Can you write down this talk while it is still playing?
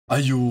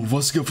Ajo,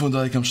 was geht von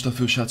der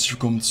Staffel? Herzlich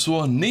willkommen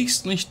zur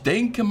nächsten, ich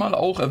denke mal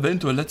auch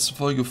eventuell letzte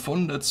Folge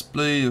von Let's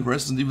Play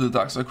Resident Evil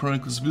Darkside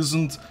Chronicles. Wir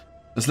sind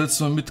das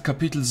letzte Mal mit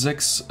Kapitel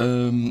 6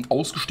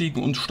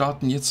 ausgestiegen und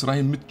starten jetzt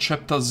rein mit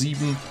Chapter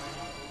 7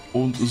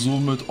 und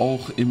somit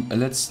auch im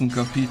letzten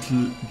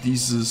Kapitel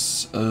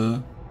dieses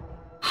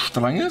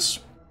Stranges.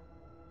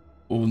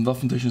 Und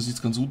waffentechnisch sieht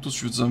es ganz gut aus.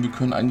 Ich würde sagen, wir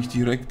können eigentlich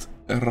direkt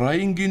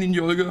reingehen in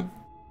die Olga.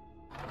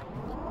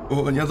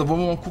 Und ja, da wollen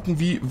wir mal gucken,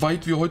 wie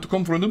weit wir heute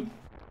kommen, Freunde.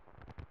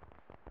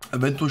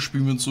 Eventuell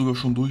spielen wir uns sogar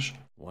schon durch.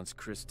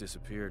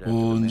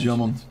 Und ja,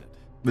 Mann,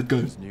 wird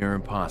geil. Near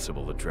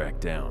impossible to track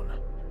down.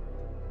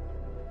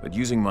 But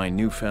using my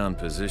newfound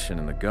position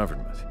in the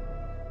government,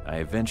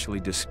 I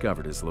eventually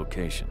discovered his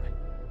location.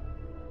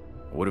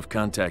 I would have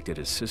contacted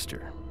his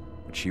sister,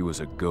 but she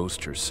was a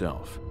ghost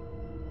herself.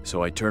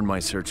 So I turned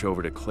my search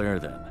over to Claire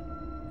then,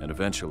 and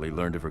eventually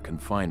learned of her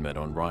confinement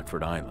on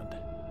Rockford Island.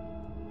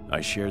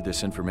 I shared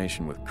this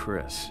information with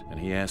Chris, and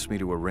he asked me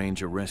to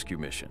arrange a rescue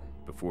mission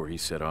before he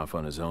set off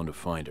on his own to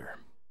find her.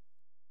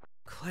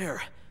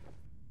 Claire!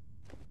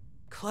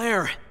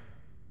 Claire!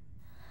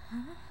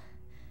 Huh?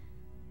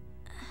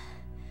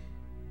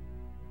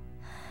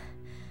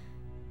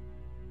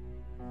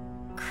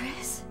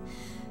 Chris?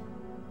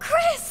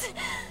 Chris!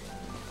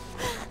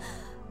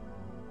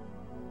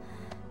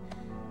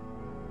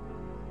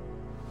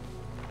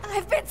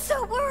 I've been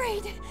so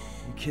worried!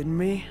 You kidding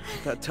me? I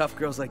thought tough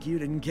girls like you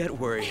didn't get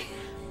worried.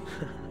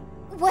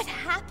 What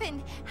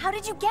happened? How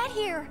did you get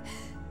here?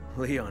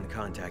 Leon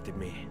contacted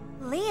me.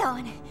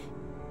 Leon?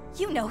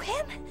 You know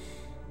him?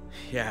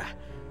 Yeah,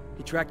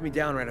 he tracked me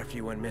down right after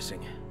you went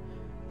missing.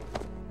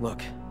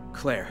 Look,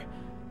 Claire,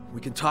 we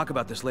can talk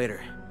about this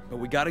later, but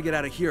we gotta get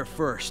out of here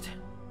first.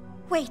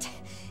 Wait,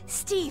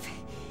 Steve,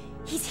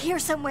 he's here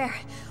somewhere.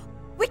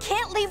 We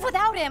can't leave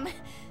without him.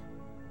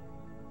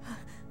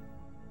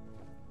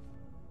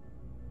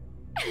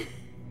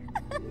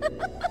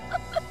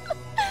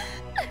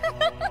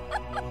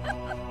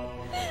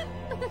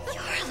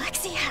 You're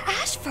Alexia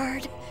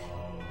Ashford.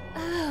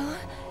 Oh,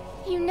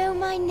 you know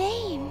my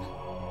name.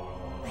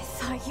 I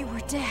thought you were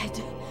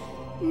dead.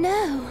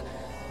 No,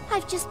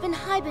 I've just been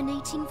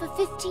hibernating for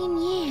 15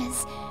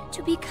 years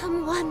to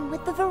become one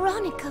with the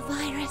Veronica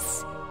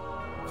virus.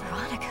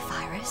 Veronica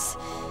virus?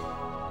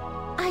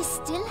 I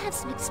still have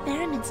some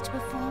experiments to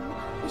perform.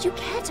 Would you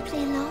care to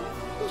play along?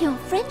 Your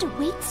friend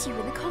awaits you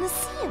in the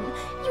Colosseum.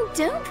 You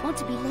don't want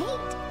to be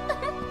late.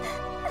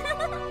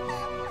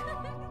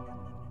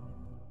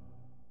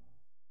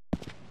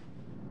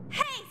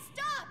 Hey,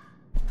 stop!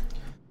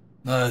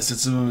 Nice,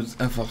 jetzt sind wir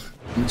einfach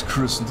mit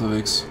Chris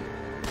unterwegs.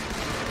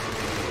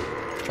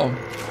 Oh.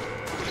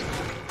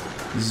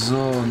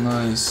 So,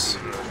 nice.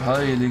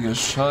 Heilige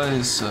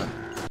Scheiße.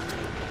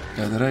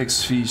 Ja,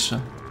 Drecksviecher.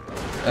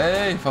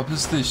 Ey,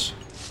 verpiss dich.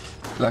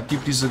 Da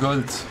gib diese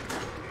Gold.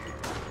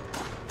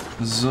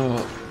 So.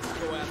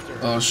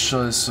 Oh,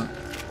 Scheiße.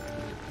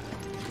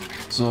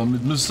 So,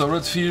 mit Mr.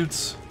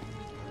 Redfield.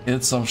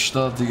 Jetzt am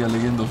Start, Digga,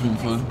 Legende auf jeden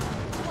Fall.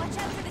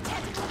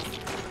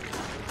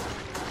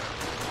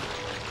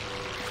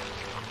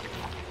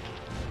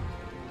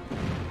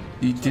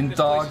 Die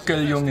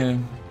Tentakel, Junge.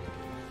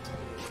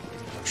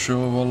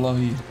 Show,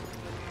 wallahi.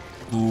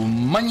 Du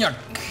Maniak.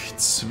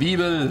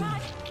 Zwiebel.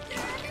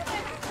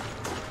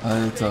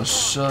 Alter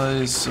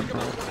Scheiße, Bro.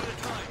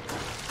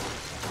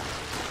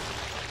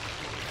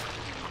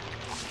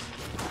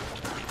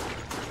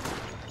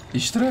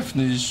 Ich treff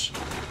nicht.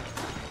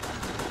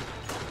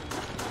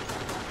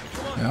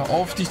 Hör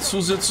auf, dich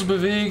zu sehr zu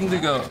bewegen,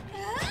 Digga.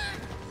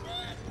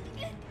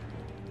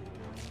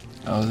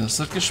 Aber das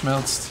hat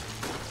geschmerzt.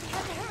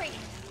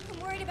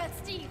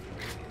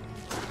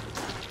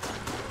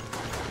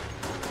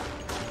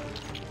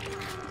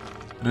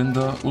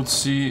 Rinder,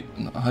 Uzi,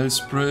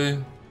 Heilspray.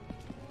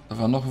 Da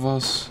war noch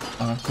was.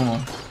 Ah, guck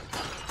mal.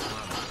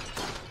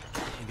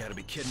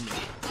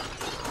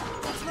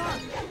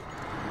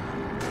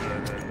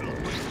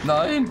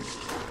 Nein!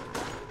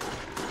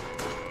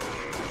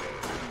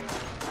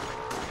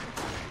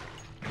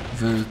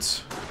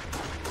 Wild.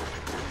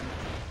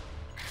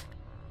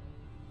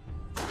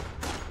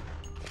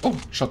 Oh,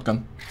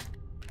 Shotgun.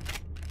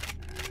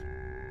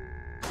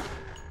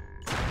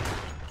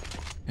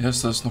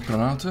 Erster ist noch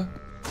Granate.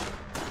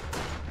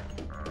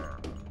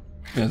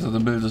 Hinter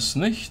dem Bild ist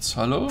nichts.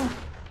 Hallo?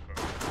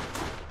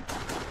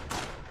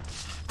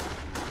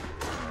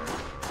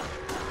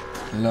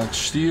 Lack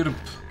stirb.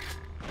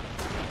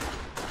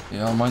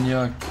 Ja,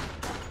 Maniak.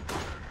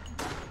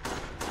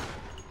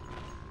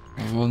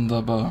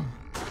 Wunderbar.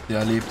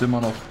 Der lebt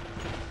immer noch.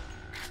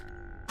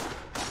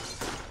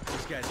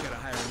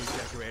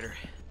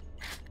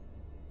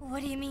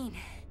 What do you mean?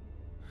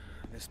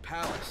 This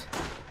palace.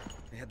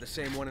 They had the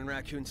same one in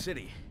Raccoon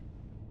City.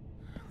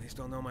 At least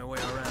I'll know my way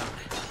around.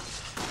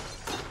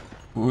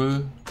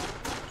 Cool.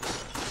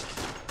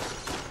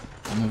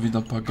 Haben wir wieder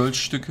ein paar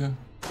Goldstücke.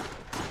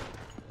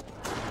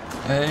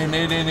 Ey,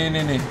 nee, nee, nee,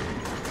 nee, nee.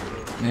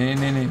 Nee,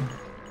 nee, nee.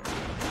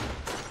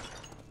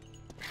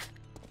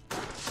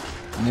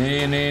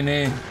 Nee, nee,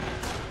 nee.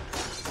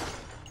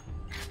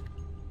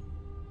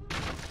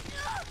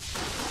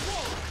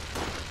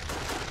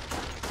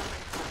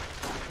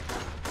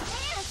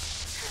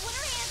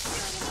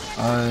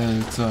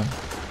 Alter.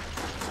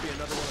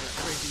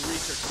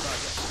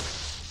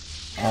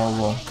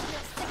 Aua.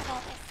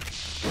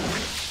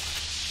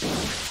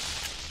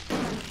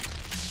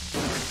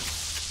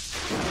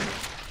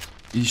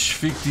 Ich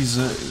fick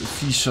diese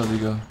Viecher,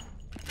 Digga.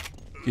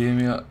 Geh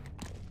mir.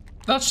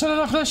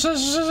 Schneller.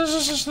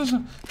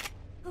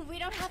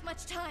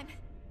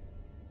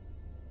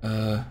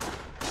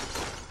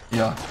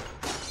 Ja.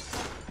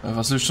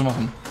 Was willst du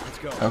machen?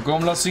 Ja,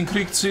 komm, lass den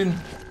Krieg ziehen.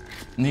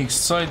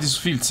 Nix Zeit ist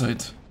viel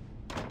Zeit.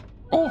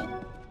 Oh,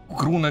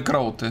 grüne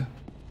Kraute.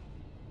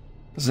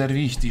 Sehr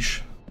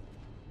wichtig.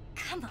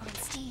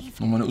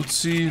 Nochmal eine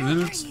Uzi,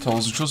 wild.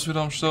 1000 Schuss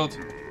wieder am Start.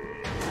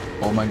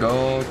 Oh mein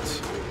Gott.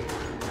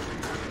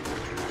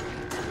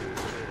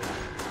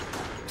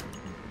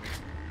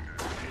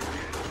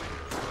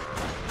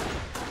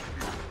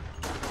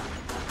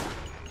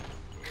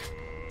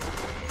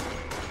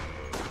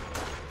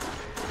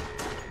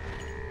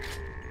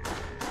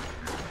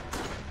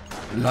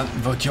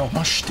 Landen wird ja auch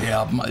mal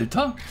sterben,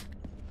 Alter.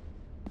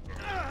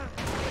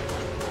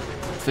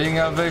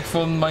 Finger weg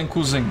von meinem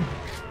Cousin.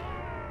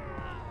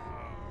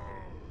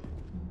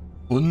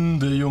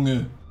 Hunde,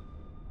 Junge.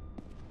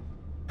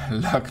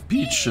 Luck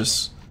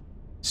Peaches.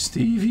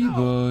 Stevie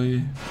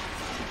Boy.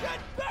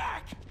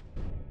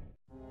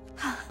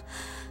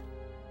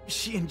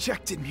 She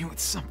injected me with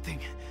something.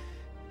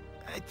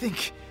 I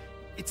think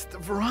it's the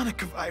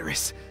Veronica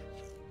virus.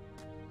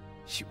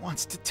 She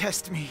wants to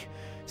test me.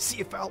 See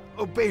if I'll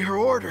obey her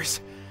orders.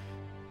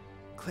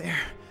 Claire,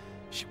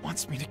 she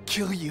wants me to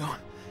kill you.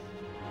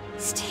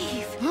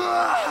 Steve!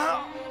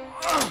 I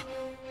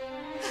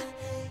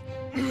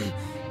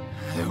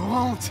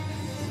won't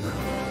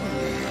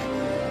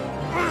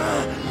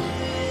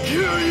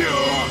kill you!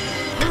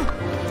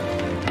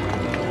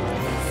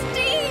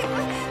 Steve!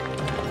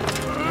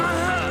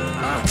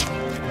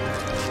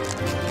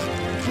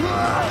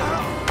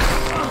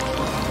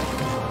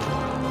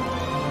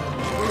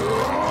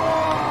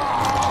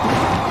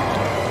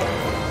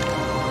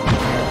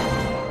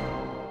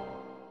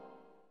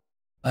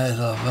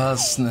 Alter,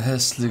 was ein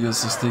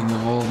hässliches das Ding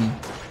geworden.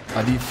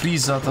 Ah, die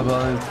Friese hat er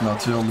behalten,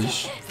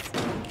 natürlich.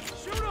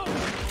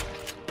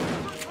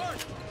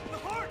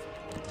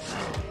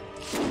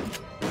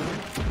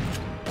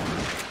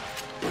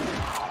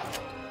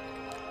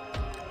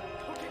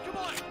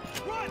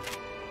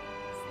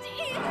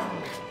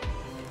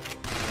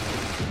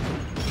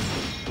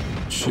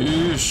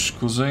 Tschüss,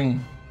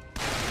 Cousin.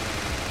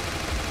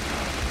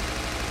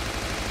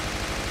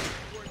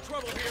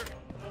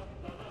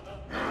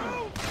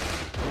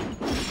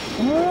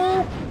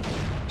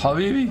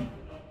 Habibi.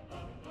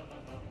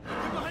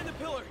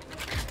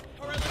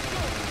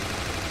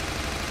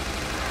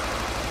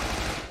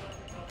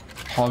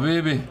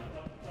 Habibi.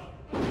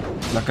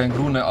 La kein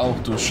Grüne auch,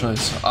 du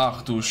Scheiße.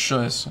 Ach du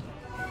Scheiße.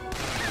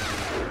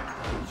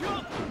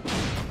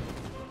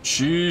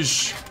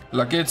 Tschüss.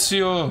 La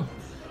Gezio.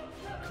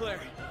 Claire,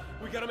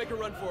 we gotta make a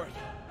run for it.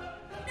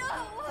 No!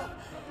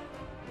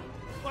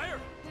 Claire,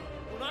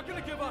 we're not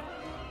gonna give up.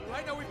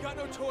 Right now we've got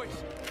no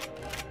choice.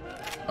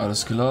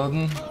 Alles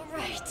geladen. All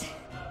right.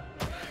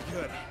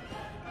 Good.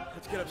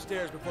 Let's get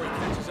upstairs before he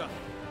catches up.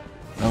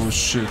 Oh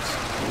shit.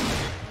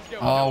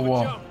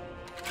 Aua.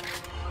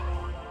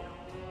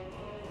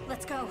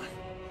 Let's go.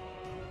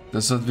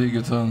 Das hat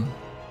wehgetan.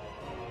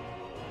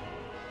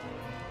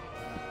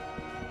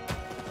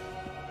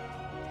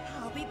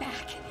 I'll be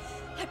back.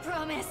 I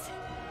promise.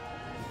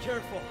 Be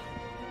careful.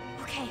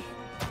 Okay.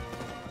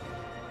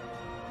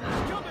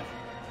 He's coming.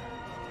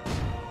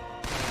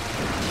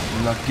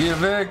 La, geh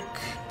weg.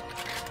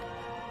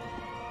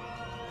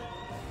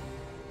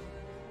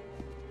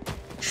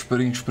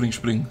 Spring, spring,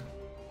 spring.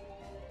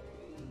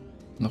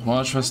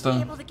 Nochmal, Schwester.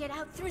 Able to get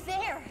out through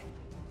there.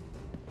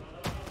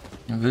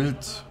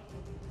 Wild.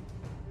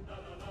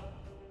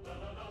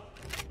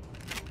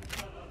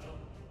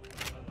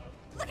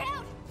 Look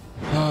out!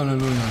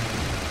 Halleluja.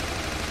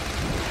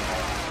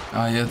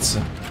 Ah, jetzt.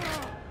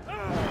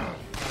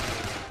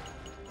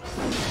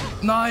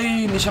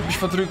 Nein, ich hab mich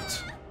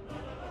verdrückt.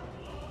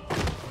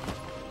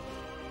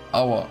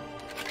 Aua. Where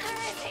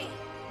is he?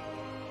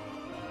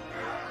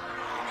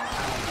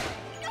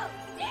 No,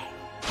 Steve!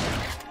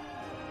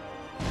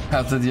 Er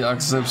hatte die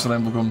Axt selbst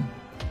reinbekommen.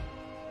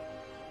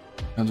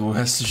 Ja, du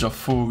hässlicher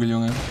Vogel,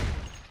 Junge.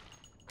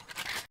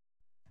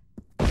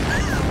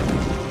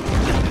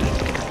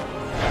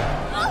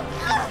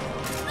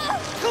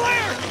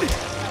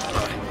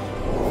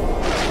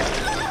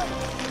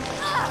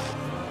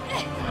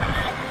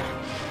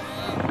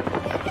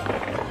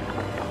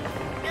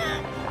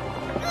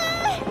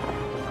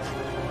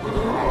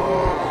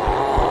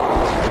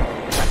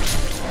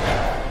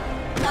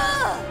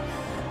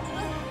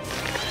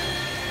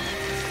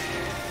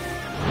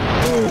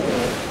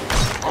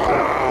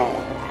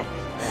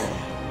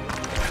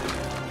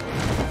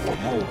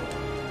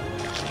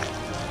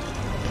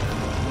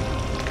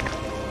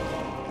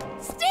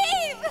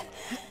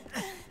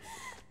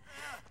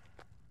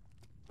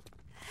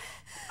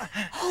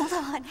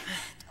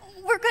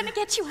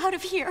 Get you out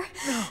of here.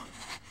 No.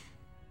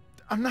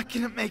 I'm not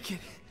gonna make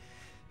it.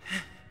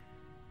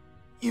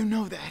 You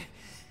know that.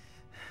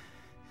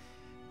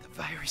 The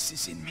virus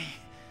is in me.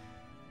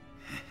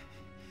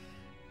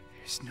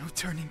 There's no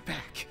turning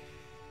back.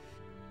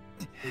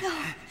 No,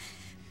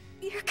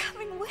 you're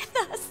coming with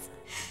us.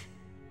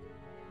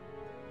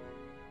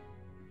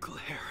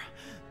 Claire.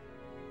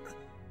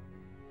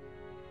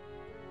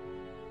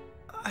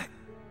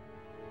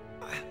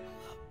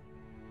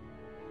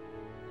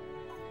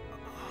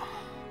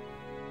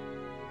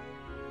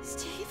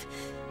 Steve?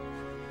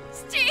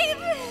 Steve!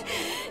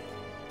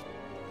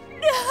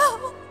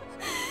 No!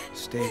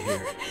 Stay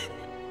here.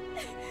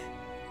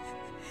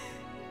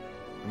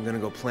 I'm gonna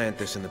go plant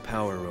this in the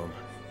power room.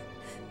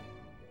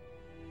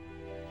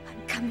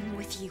 I'm coming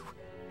with you.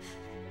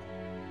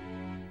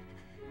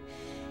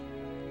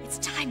 It's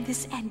time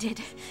this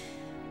ended.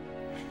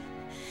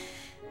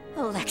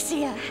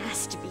 Alexia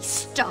has to be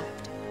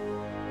stopped.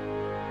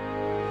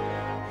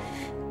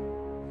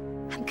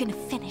 I'm gonna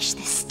finish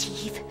this,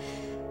 Steve.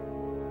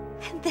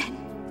 And then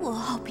we'll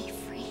all be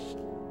free.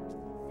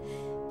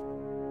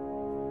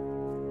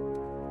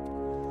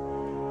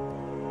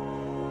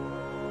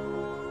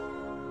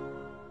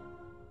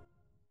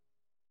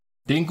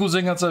 Den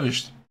Cousin hat's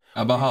erwischt.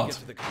 Aber hart.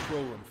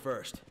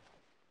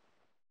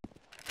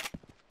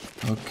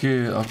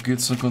 Okay, ab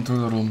geht's zum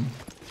Kontrollraum.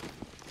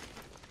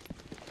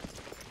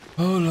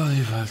 Oh,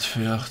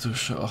 Leibwaldfee, ach du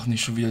ach,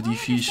 nicht schon wieder die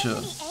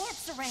Viecher.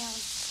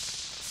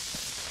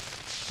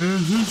 Die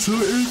sind so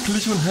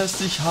eklig und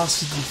hässlich, ich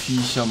hasse die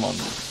Viecher, Mann.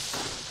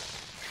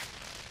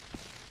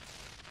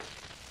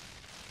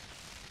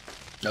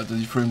 Alter,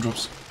 die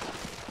Frame-Drops.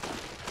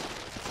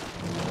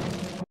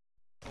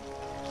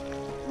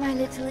 My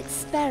little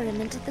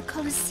experiment at the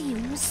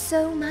Colosseum was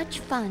so much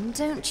fun,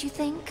 don't you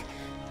think?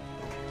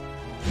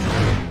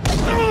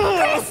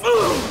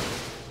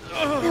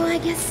 Though I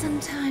guess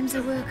sometimes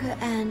a worker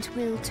ant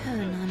will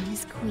turn on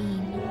his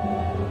queen.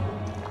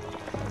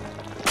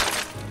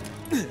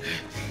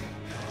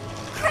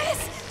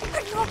 Chris!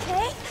 Are you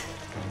okay?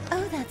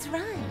 Oh, that's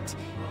right.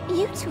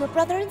 You two are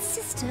brother and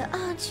sister,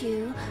 aren't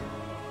you?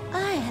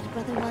 I had a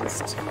brother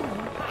once too.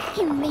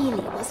 He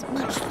really wasn't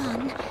much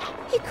fun.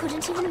 He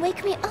couldn't even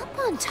wake me up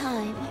on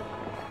time.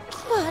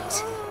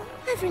 But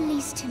I've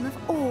released him of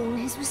all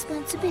his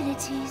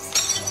responsibilities.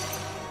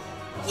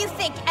 You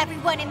think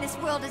everyone in this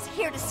world is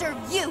here to serve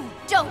you,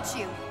 don't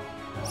you?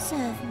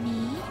 Serve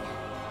me?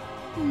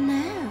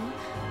 No.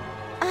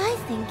 I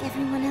think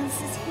everyone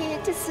else is here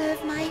to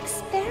serve my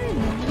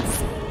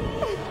experiments.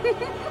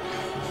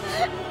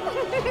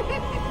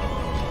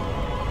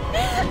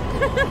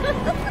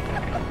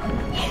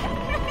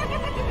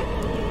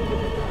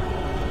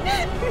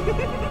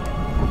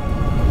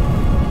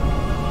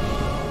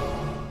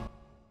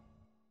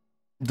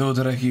 Du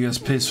dreckiges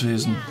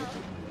Pisswesen.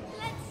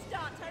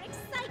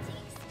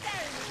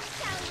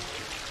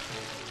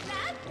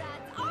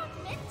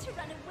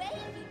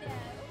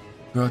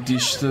 Gott, die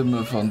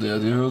Stimme von der,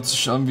 die hört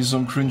sich an wie so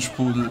ein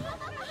Cringe-Pudel.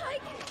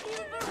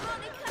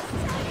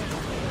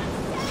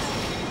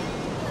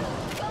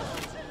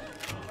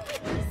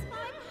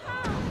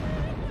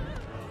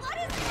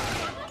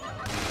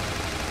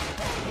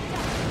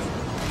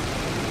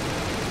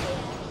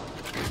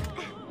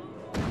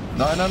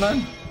 Nein, nein,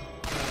 nein.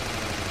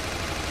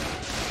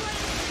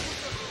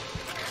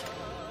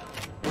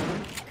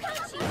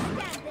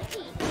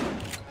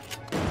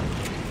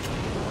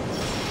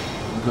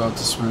 Um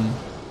Gottes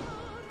Willen.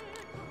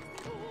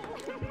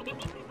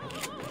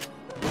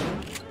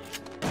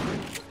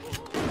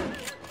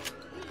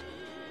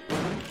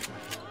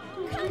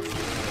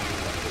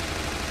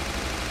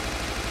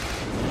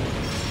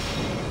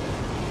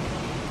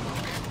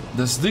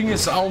 Das Ding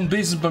ist, A und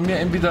B sind bei mir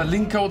entweder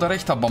linker oder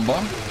rechter Bomber.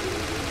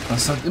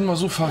 Das ist halt immer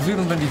so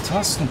verwirrend, wenn die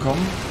Tasten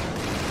kommen.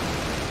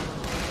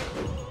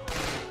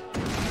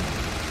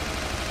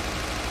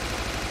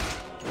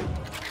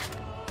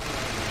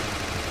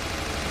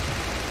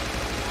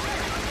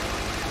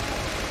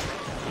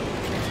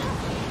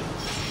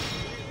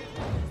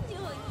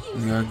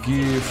 Ja,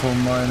 geh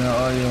von meine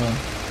Eier.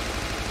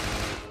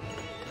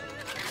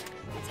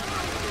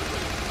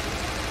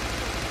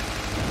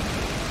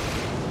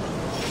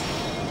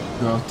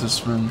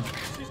 Gottes Willen.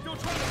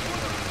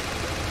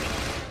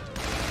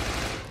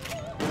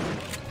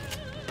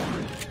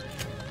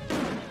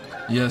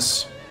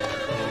 Yes.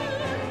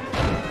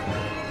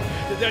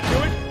 Did that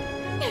do it?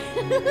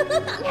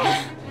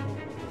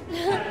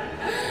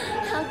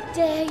 How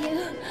dare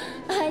you?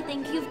 I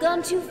think you've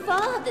gone too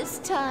far this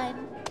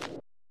time.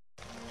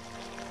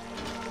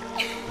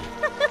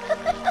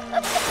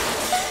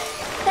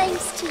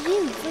 Thanks to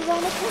you,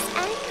 Veronica's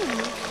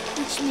angry,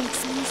 which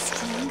makes me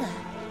stronger.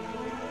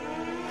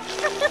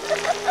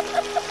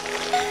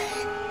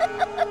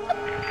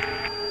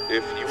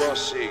 If you are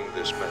seeing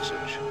this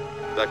message,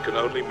 that can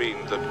only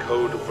mean that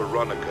Code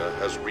Veronica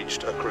has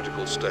reached a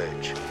critical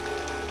stage.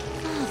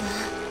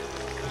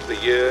 The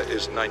year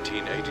is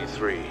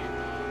 1983,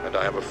 and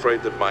I am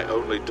afraid that my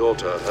only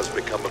daughter has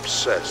become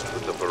obsessed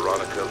with the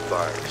Veronica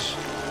virus.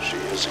 She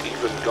has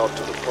even got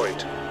to the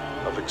point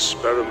of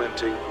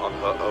experimenting on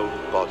her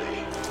own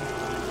body.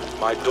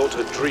 My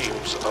daughter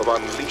dreams of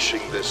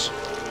unleashing this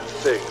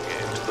thing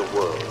into the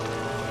world.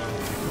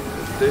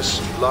 This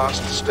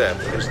last step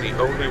is the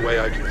only way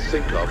I can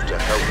think of to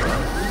help her.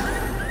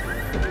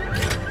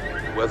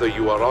 Whether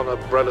you are on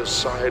Umbrella's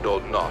side or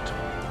not,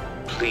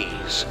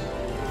 please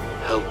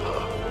help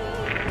her.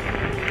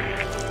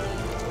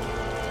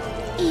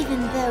 Even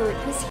though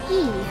it was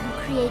he who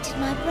created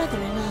my brother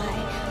and I,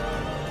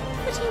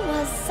 but he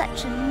was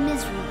such a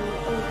miserable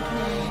old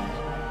man.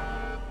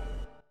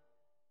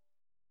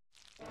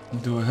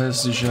 Du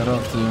hässliche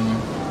Ratte, Junge.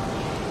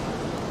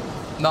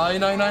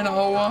 Nein, nein, nein,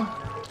 aua.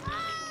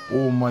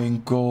 Oh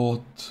mein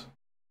Gott.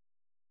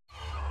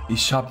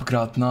 Ich hab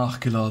grad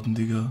nachgeladen,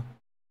 Digga.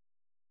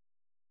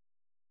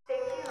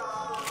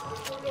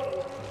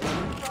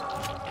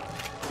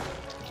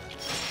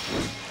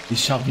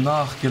 Ich hab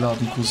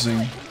nachgeladen,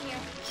 Cousin.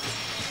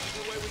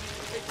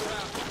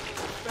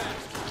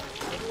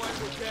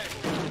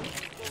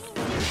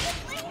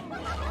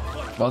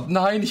 Warte,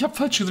 nein, ich hab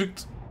falsch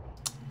gedrückt.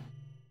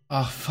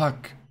 Ach, fuck.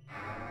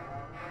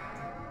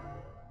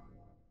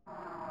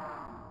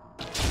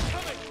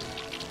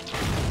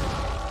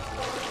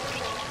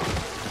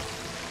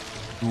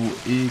 Du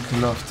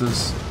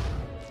ekelhaftes.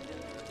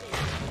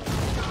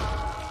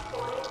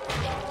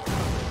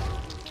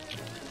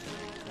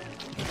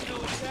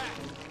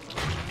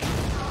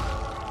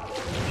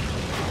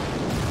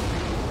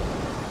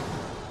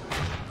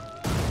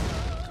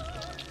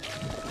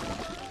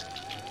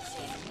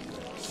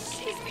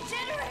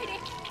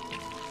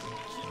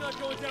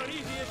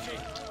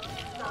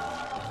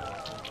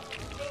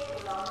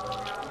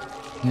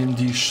 Nimm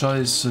die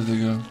Scheiße,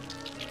 Digga.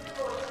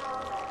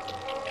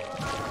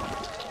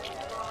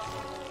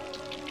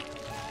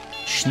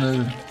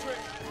 Schnell.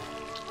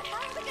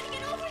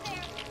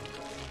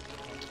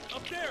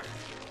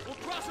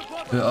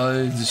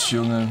 Beeil dich,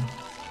 Junge.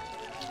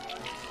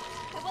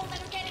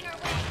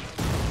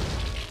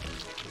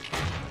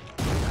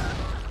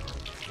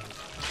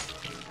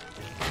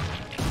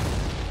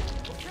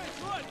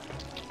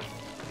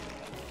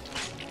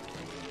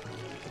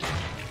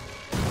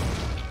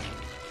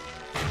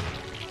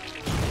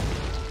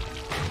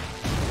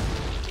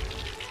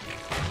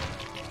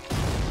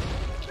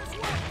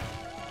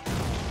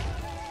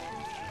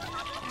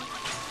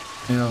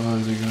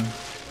 Jawohl, Digga.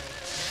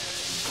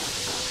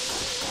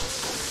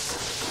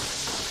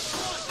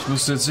 Ich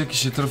muss jetzt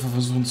jegliche Treffer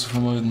versuchen zu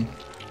vermeiden.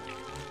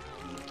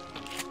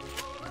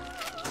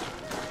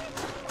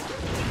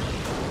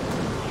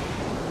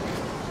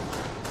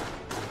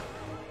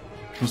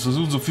 Ich muss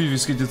versuchen, so viel wie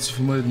es geht jetzt zu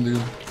vermeiden, Digga.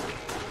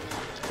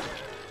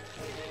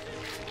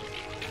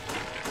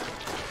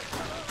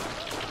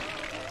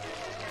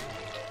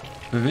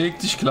 Beweg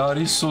dich,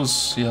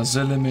 Clarissus. Ja,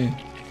 Seleme.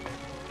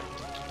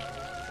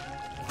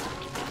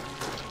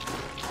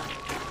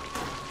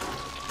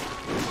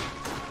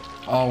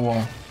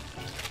 Aua.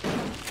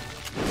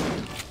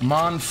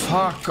 Mann,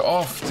 fuck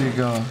off,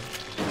 Digga.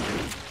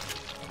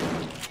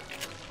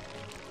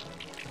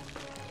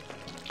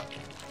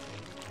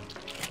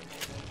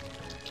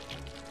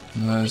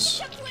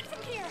 Nice.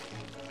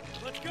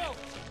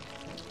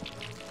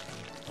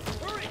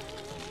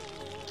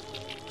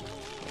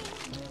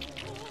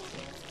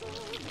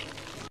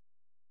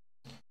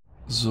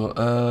 So,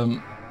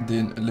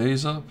 den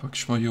Laser pack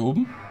ich mal hier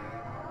oben.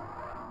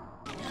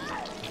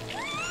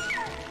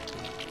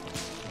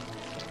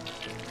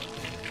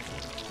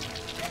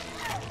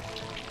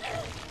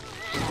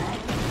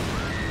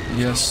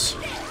 Yes.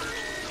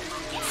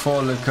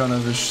 Volle Kanne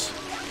erwischt.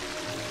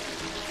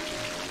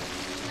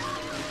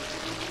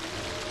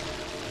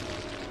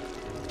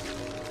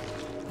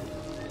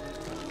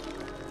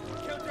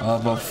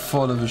 Aber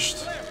voll erwischt.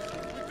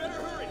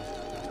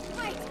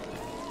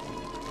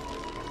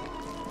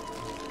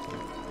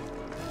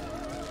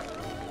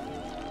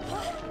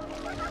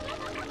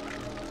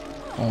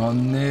 Oh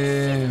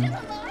nee.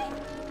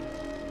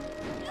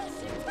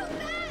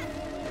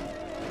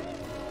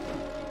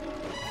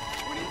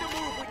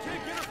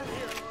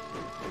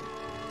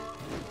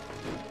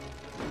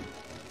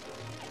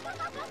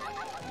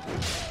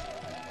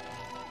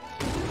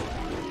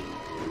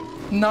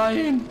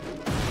 Nein!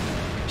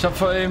 Ich hab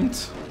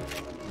veraimt.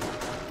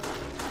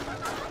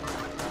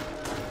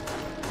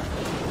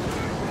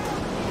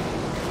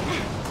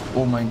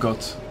 Oh mein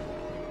Gott.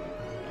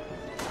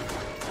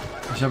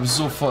 Ich habe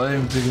so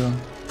veraimt, Digga.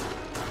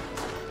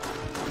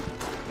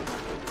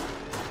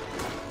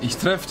 Ich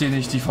treff die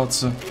nicht, die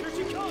Fotze.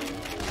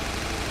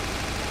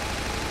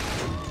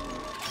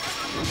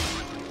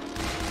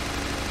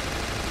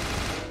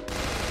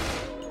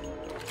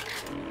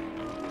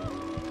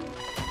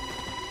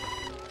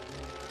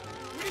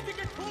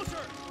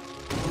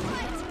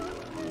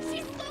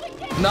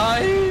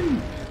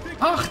 Nein!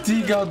 Ach,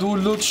 Digga, du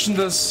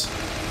lutschendes.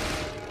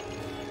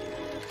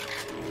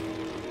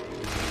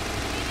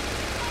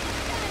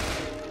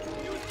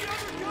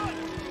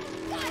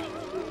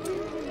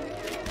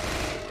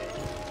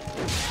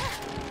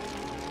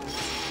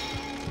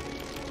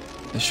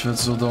 Ich werde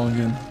so down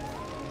gehen.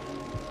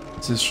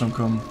 Sie ist schon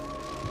kommen.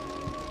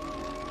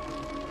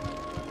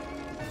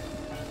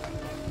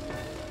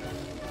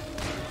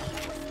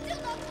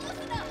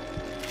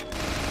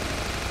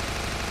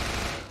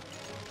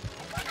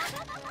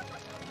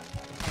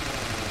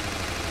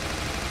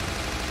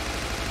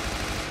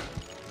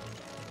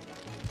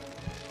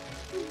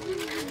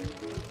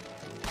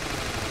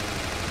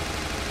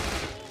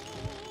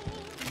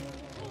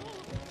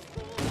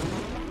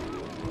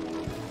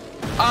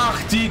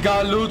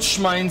 Digga, lutsch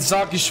mein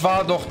Sack, ich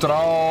war doch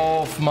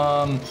drauf,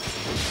 Mann.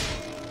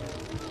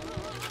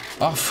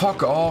 Ach,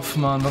 fuck off,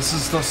 Mann, was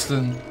ist das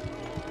denn?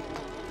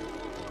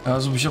 Ja,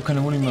 also ich hab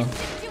keine Muni mehr.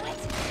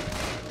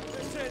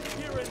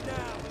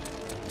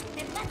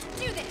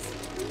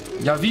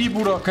 Ja, wie,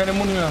 Bruder? Keine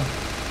Muni mehr.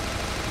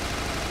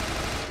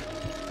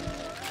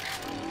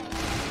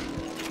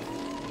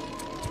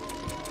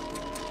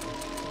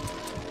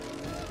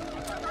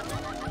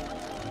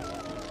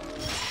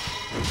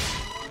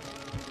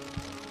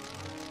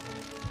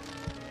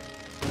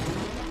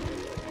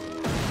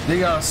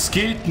 Digga, es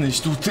geht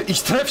nicht.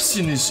 Ich treff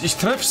sie nicht. Ich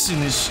treff sie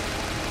nicht.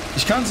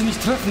 Ich kann sie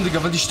nicht treffen,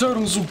 Digga, weil die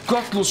Steuerung so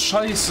gottlos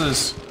scheiße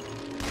ist.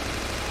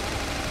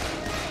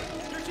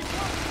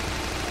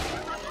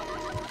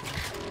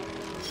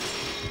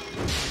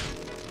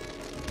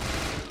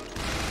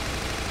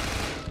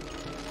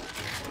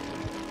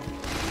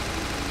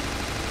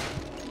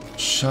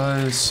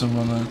 Scheiße,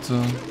 Mann,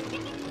 Alter.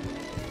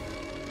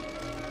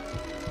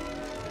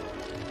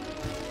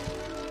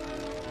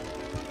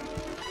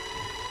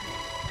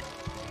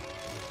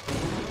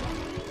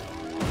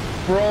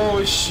 Bro,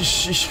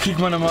 ich krieg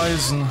meine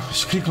Meisen.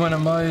 Ich krieg meine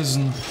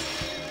Meisen.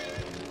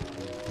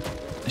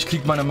 Ich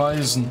krieg meine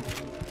Meisen.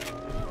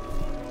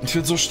 Ich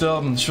würde so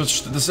sterben.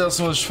 Das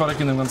erste Mal, dass ich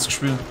verrecke in dem ganzen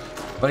Spiel.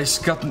 Weil ich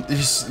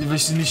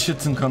sie nicht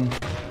hitten kann.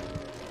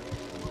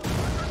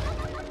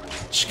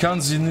 Ich kann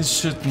sie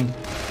nicht hitten.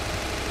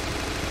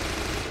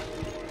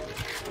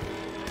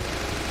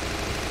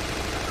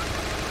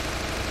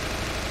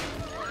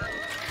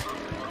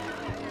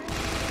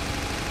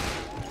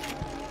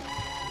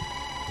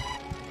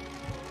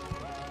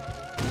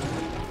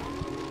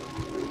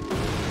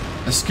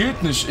 Es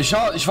geht nicht. Ich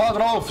war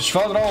drauf. Ich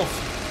war drauf.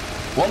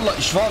 Wallah,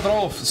 ich war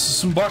drauf. Es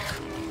ist ein Bug.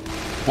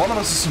 Wallah,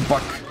 das ist ein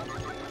Bug.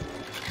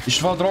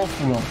 Ich war drauf,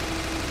 Bruder.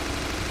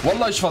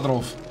 Wallah, ich war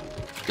drauf.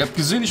 Ihr habt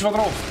gesehen, ich war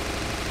drauf.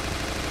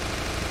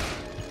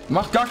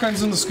 Macht gar keinen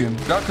Sinn, das Game.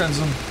 Gar keinen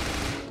Sinn.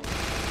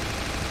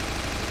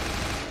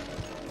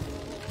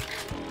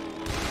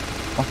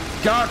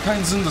 Macht gar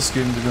keinen Sinn, das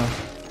Game, Digga.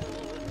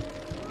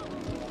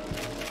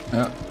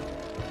 Ja.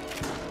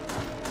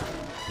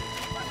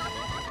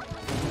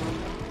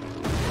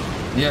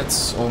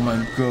 Jetzt, oh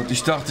mein Gott,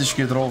 ich dachte, ich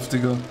gehe drauf,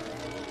 Digga.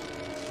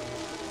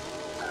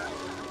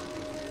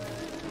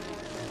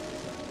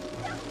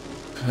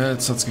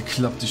 Jetzt hat's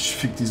geklappt, ich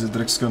fick diese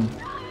Drecksgun.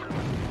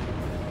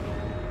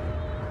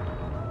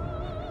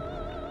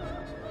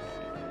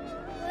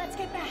 Let's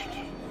get back.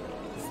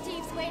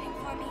 Steve's waiting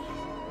for me.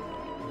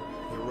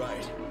 You're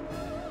right.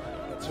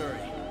 Let's hurry.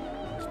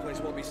 This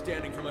place won't be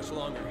standing for much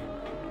longer.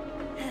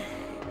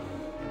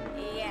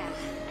 Yeah.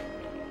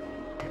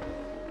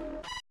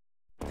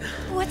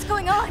 What's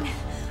going on?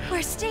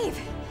 Where's Steve?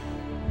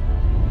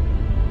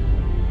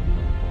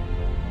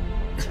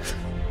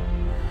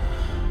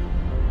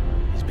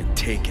 He's been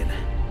taken.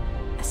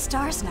 A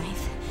Star's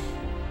knife.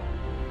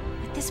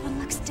 But this one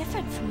looks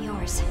different from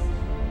yours.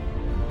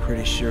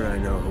 Pretty sure I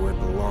know who it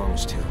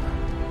belongs to.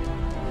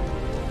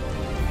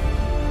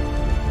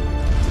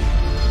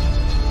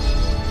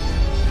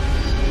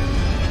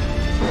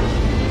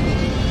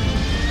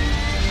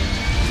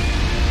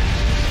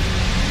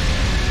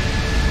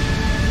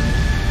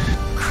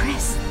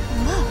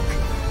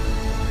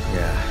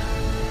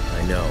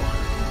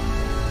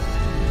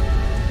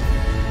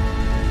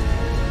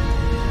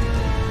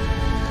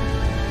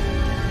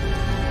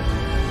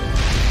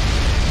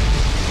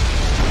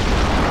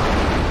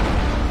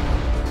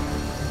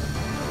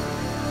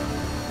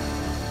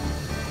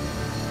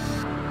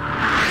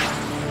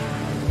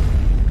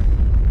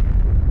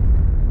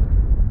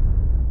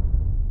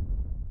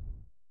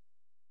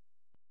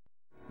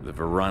 The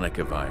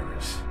Veronica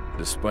virus,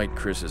 despite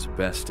Chris's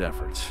best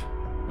efforts,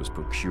 was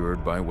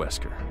procured by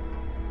Wesker.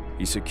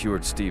 He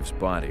secured Steve's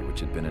body, which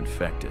had been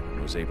infected,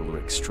 and was able to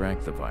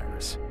extract the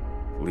virus,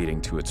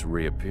 leading to its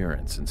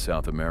reappearance in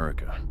South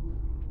America.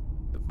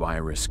 The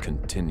virus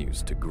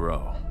continues to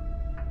grow,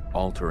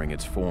 altering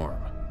its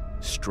form,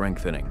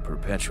 strengthening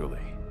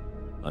perpetually,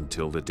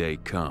 until the day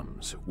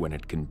comes when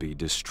it can be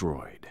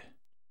destroyed.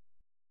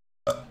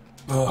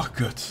 Oh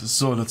Gott,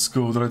 so, let's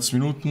go, 13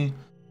 Minuten.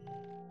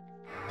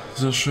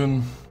 Sehr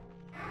schön.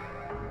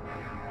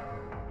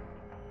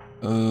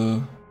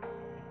 Können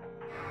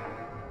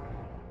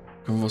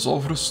wir was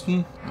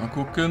aufrüsten? Mal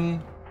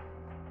gucken.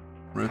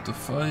 Rate of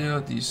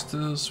Fire, dies,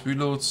 das.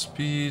 Reload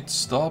Speed,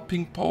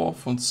 Starping Power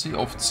von C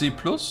auf C+.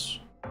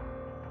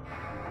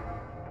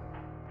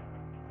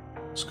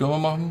 Das können wir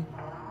machen.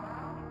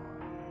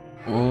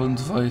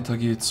 Und weiter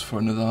geht's,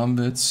 Freunde. Da haben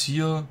wir jetzt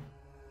hier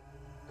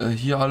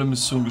alle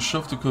Missionen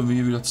geschafft. Da können wir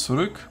hier wieder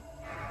zurück.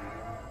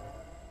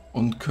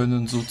 Und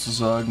können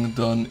sozusagen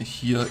dann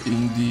hier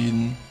in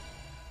den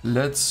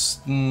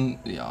letzten,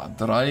 ja,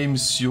 3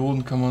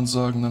 Missionen, kann man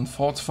sagen, dann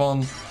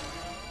fortfahren.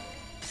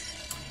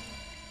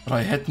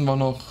 3 hätten wir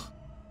noch.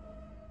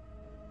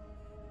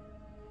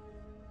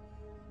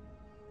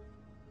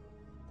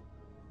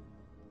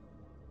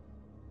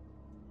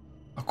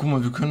 Ach, guck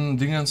mal, wir können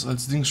Dingens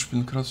als Dings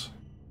spielen, krass.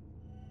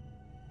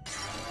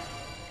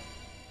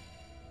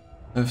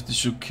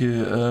 Heftig,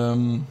 okay,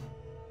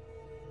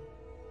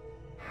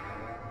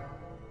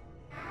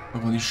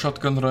 Machen wir die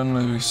Shotgun rein,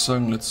 dann würde ich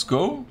sagen, let's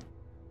go.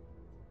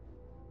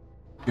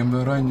 Gehen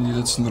wir rein in die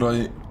letzten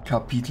 3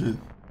 Kapitel.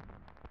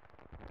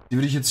 Die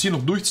will ich jetzt hier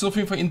noch durchziehen, auf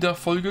jeden Fall in der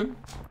Folge.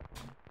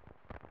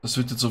 Das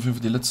wird jetzt auf jeden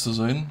Fall die letzte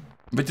sein.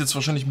 Wird jetzt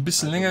wahrscheinlich ein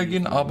bisschen länger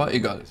gehen, aber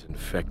egal.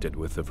 Infected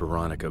with the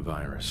Veronica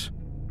virus,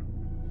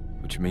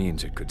 which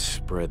means it could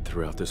spread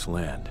throughout this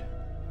land.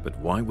 But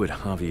why would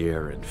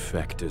Javier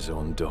infect his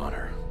own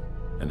daughter?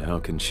 And how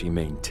can she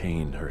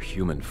maintain her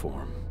human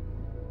form?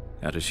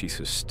 How does she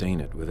sustain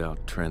it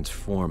without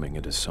transforming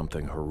into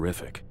something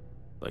horrific,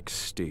 like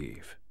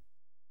Steve?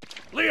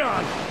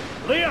 Leon!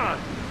 Leon!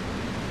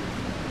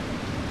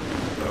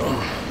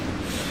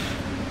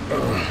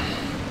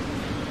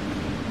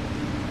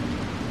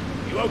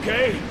 You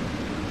okay?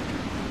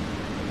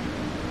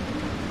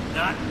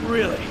 Not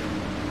really.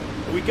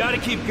 But we gotta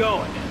keep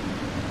going.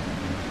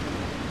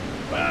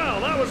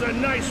 Well, that was a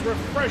nice,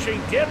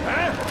 refreshing dip,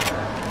 huh?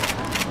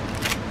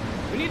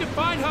 We need to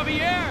find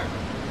Javier!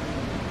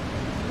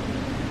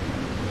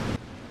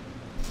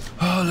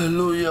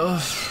 Halleluja.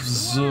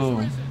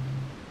 So.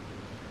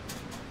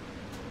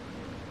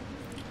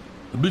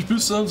 Da bin ich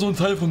bis an so ein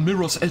Teil von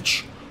Mirror's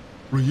Edge,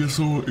 wo hier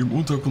so im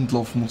Untergrund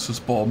laufen muss. Das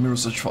Boah,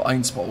 Mirror's Edge für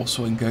 1 war auch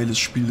so ein geiles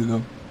Spiel, Digga.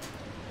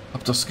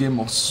 Hab das Game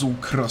auch so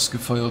krass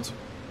gefeiert.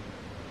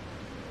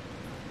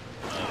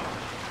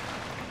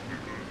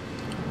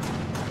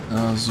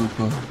 Ja,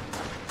 super.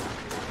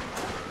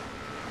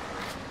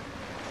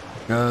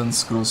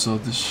 Ganz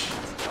großartig.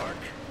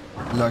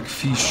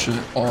 Lackfische.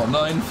 Oh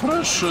nein,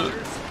 Frösche.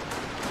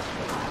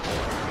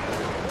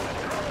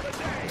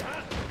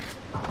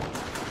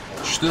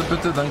 Still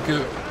bitte,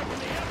 danke.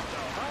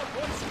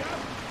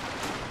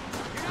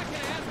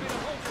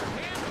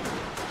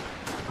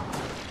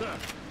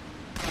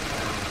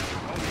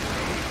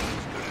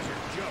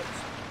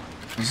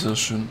 Sehr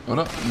schön,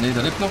 oder? Ne,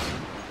 der lebt noch.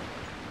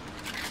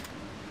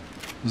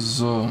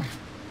 So.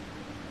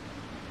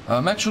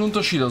 Aber merkt schon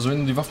Unterschied, also wenn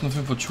du die Waffen auf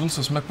jeden Fall tunst,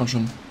 das merkt man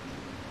schon.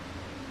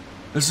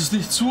 Es ist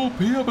nicht zu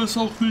OP, aber es ist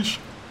auch nicht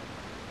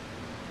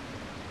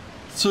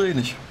zu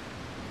ähnlich.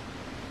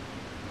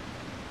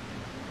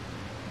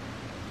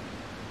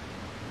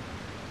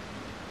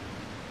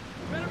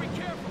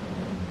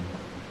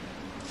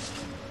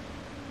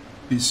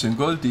 Bisschen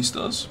Gold, dies,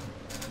 das.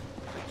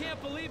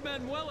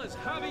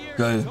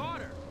 Geil.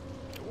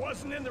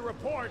 Wasn't in the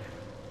report.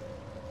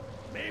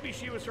 Maybe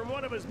she was from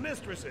one of his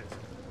mistresses.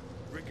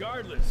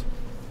 Regardless,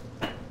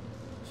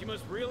 she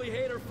must really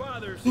hate her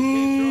father, so she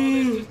came through all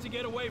this just to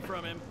get away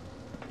from him.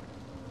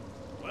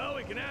 Well,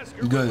 we can ask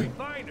her when we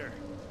find her.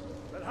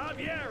 But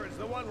Javier is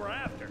the one we're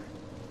after.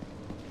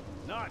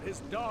 Not his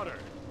daughter.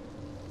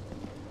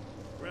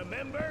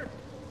 Remember?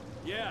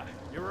 Yeah,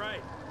 you're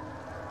right.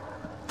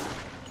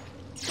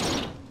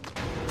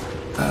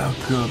 Oh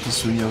Gott,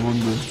 das sind ja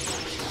Hunde.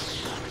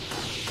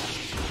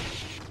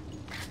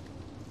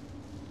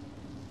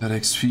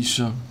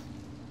 Drecksviecher.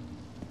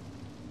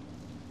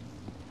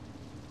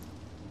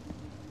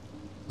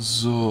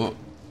 So.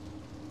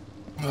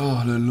 Oh,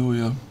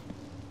 Halleluja.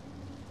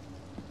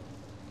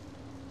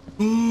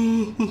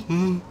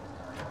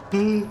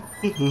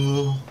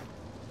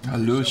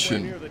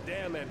 Hallöchen.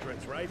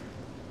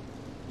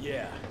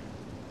 Yeah,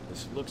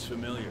 this looks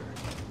familiar.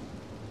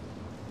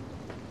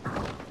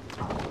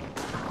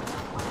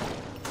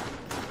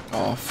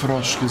 Oh,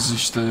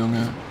 Froschgesichter,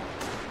 Junge.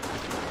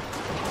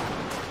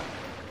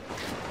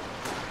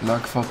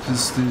 Lack,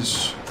 verpiss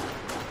dich.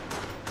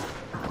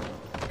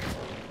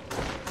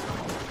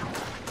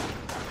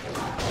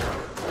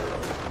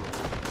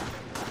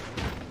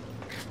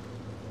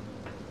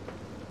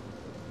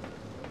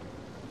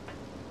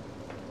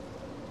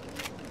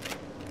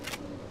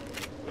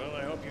 Well,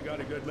 I hope you got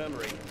a good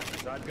memory,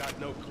 because I've got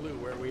no clue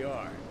where we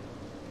are.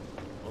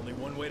 Only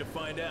one way to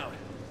find out.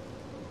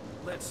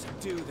 Let's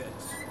do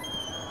this.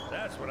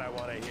 That's what I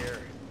want to hear.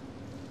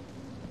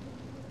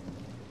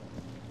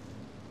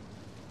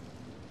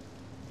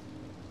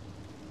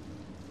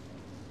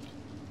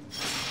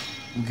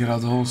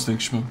 Geradeaus,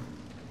 denke ich mir.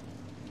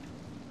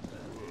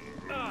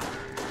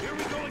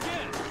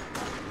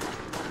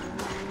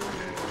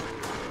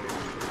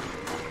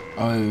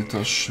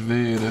 Alter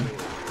Schwede.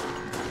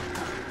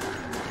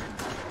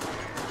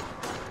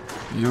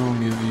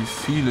 Junge, wie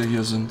viele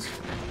hier sind.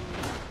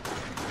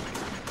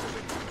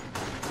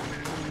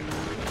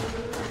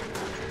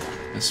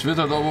 Es wird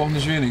halt aber auch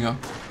nicht weniger.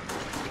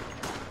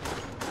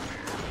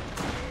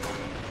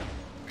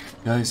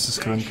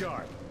 Geisteskrank.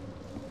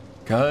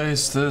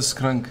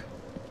 Geisteskrank.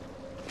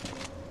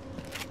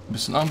 Ein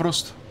bisschen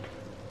Armbrust.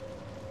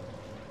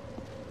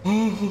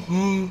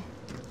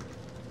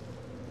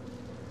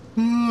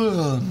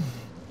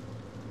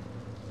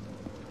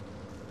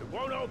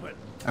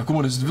 Ja, guck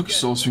mal, das sieht wirklich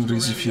so aus wie ein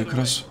Riesig 4,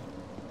 krass.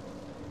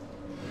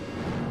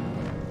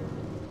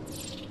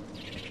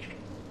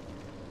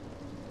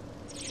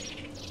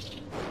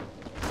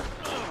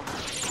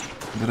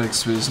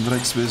 Dreckswesen,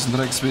 Dreckswesen,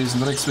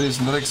 Dreckswesen,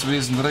 Dreckswesen,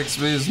 Dreckswesen,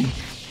 Dreckswesen.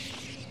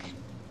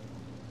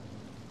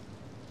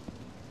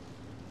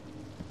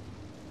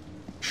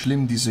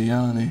 Schlimm, diese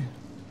Jahre.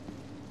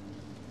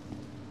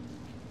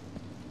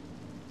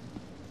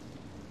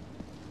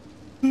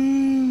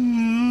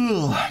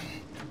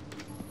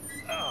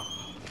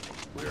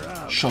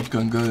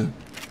 Shotgun, geil.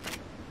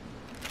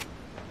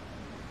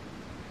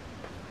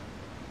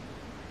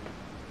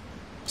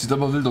 Sieht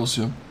aber wild aus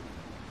hier.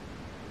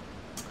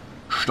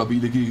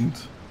 Stabile Gegend.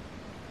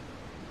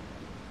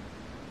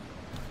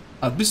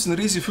 Hat ein bisschen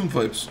Resi 5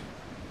 Vibes.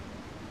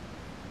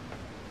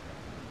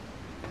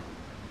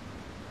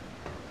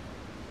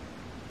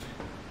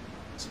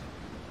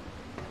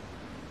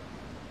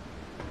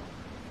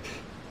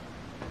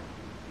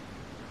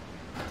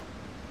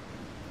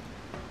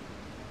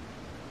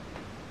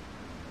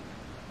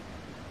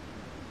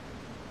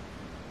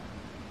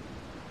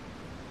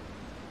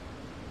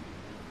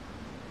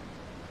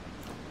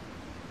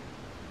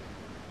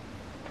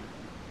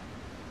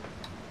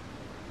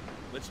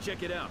 Let's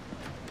check it out.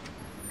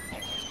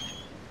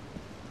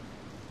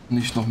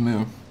 Nicht noch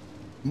mehr.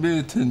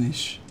 Bitte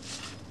nicht.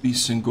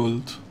 Bisschen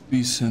Gold,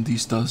 bisschen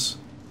dies, das.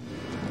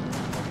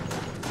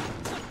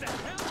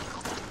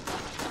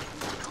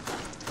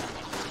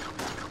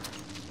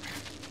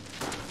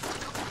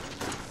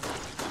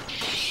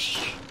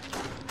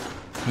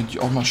 Könnt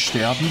ihr auch mal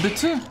sterben,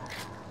 bitte?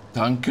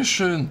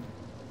 Dankeschön.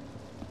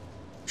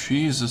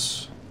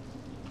 Jesus.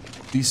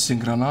 Bisschen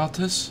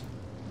Granates.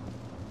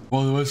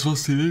 Boah, du weißt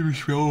was, die nehme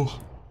ich mir auch.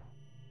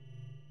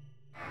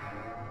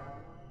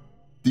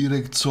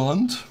 Direkt zur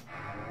Hand.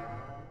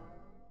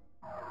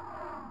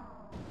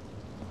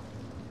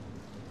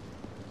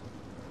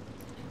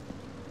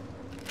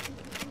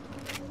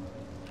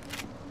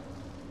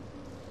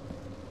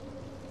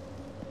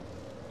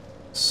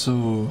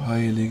 So,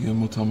 heilige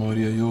Mutter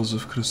Maria,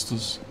 Josef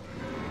Christus.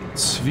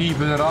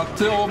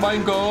 Zwiebelratte, oh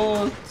mein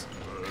Gott!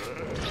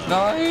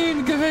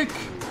 Nein, geh weg!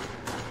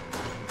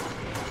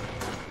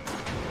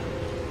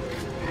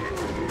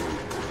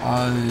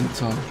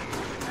 Alter.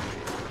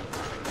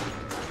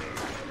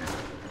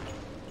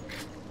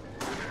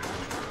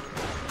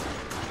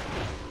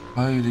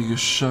 Heilige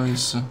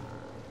Scheiße.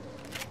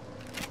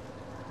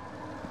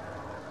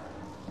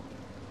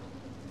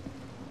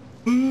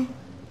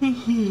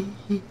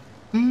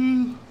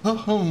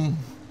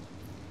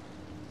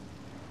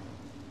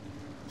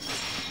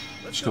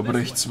 Ich glaube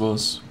rechts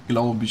war's.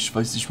 Glaube ich,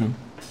 weiß nicht mehr.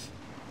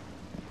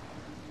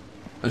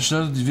 Je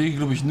schneller die Wege,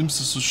 glaube ich, nimmst,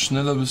 desto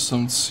schneller bist du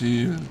am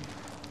Ziel.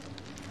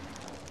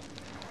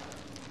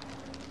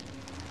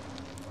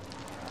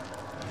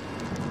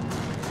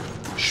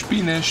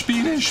 Spine,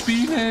 Spine,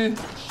 Spine!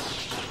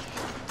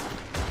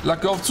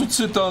 Lacke auf zu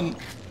zittern!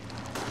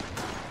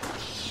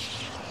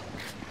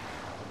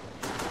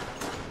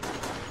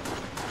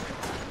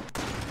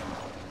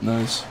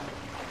 Nice.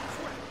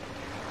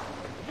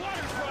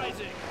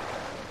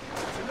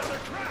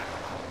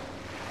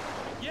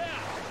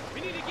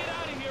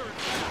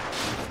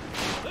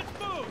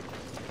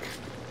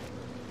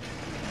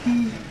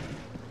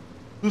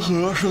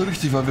 Ja, schon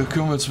richtig, weil wir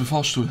kommen jetzt mit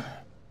Fahrstuhl.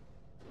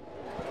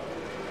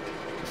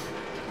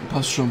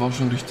 Passt schon, war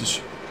schon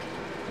richtig.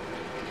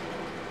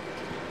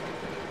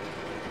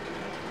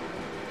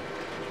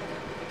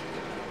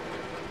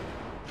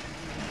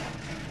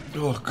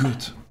 Oh,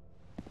 gut.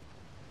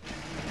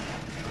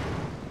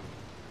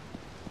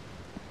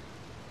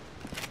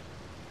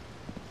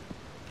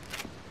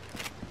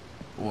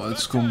 Oh,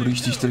 jetzt kommen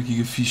richtig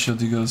dreckige Viecher,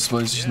 Digga, das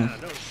weiß ich noch.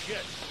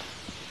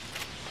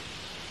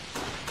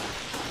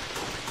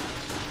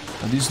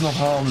 Ja, die ist noch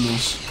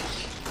harmlos.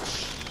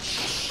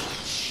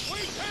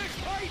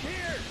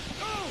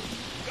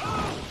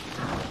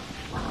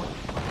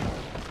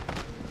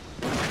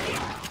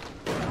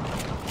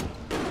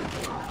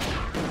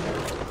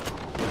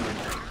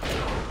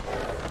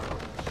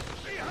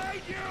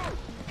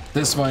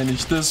 Das meine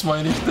ich, das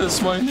meine ich,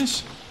 das meine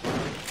ich.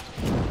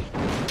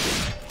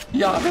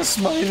 Ja, das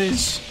meine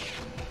ich.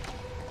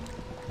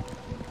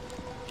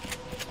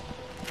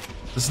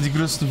 Das sind die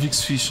größten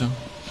Wichsviecher.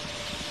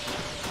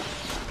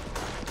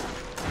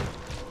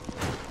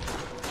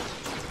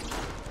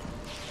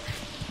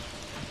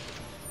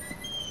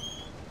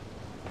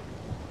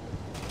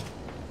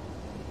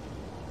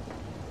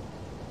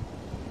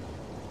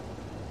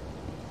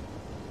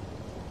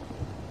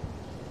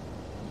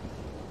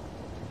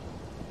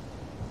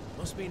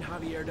 Must mean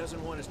Javier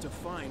doesn't want us to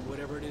find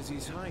whatever it is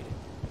he's hiding.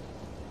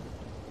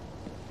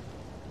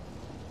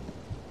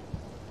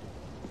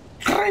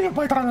 Keine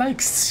weiteren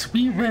Likes,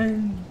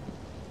 Zwiebeln.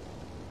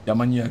 Ja,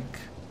 Maniak.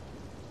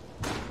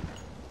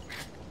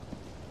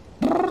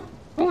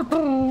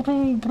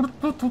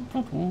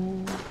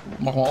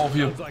 Mach mal auf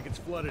hier. Sounds like it's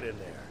flooded in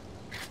there.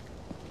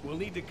 We'll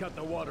need to cut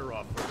the water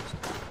off first.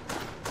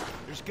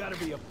 There's gotta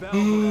be a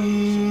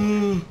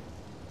valve.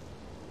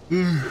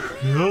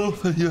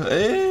 Ja, hier.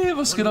 Ey,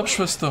 was geht ab,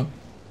 Schwester?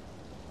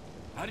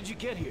 How did you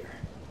get here?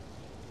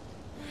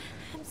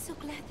 I'm so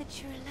glad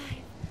that you're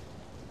alive.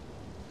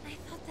 I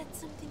thought that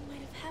something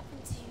might have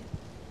happened to you.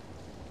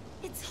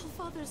 It's all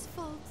Father's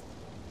fault.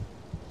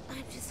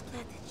 I'm just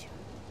glad that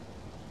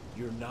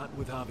You're not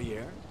with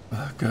Javier?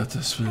 Ach,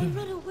 Gottes I Willen.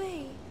 run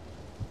away.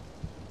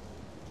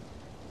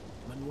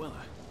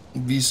 Manuela,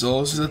 Wie es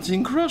aussieht, hat die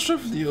einen Crush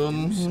auf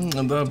Leon.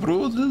 Und da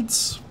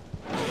brodelt's.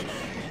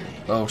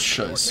 Oh,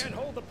 scheiße.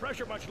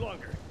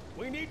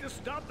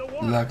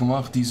 Lag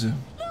mach diese.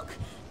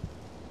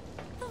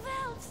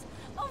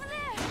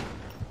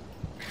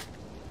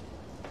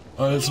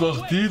 Jetzt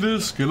macht die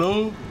das,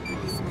 genau.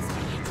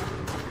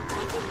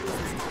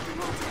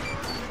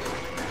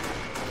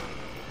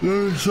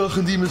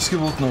 Sachen, die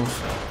missgeworden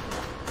auf.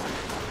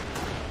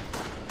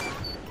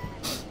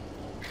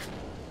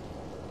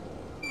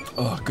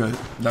 Oh, geil.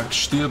 Lack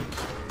stirb.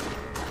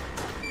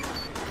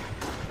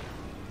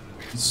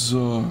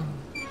 So.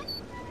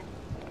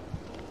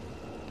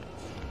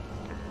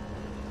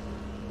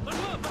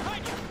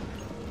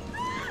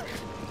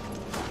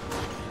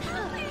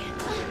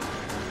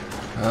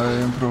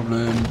 Kein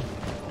Problem.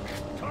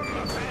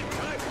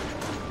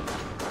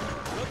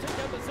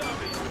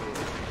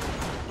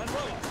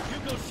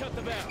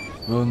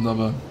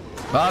 Wunderbar.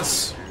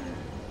 Was?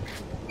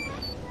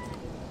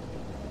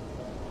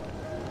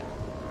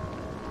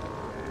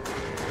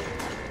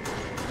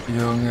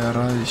 Junge,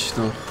 reicht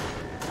doch.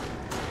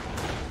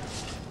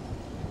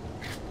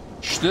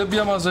 Stirb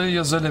ja mal,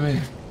 ja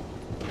Seleme.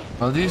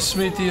 Was ist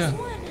mit dir?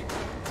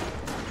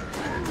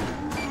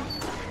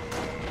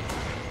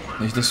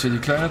 Nicht, dass wir die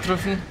Kleine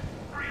treffen.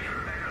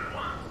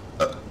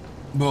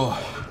 Boah.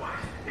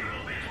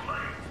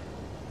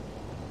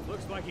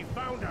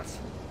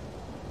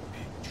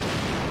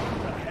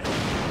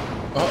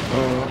 Oh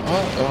oh,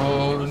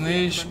 oh oh,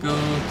 nicht gut.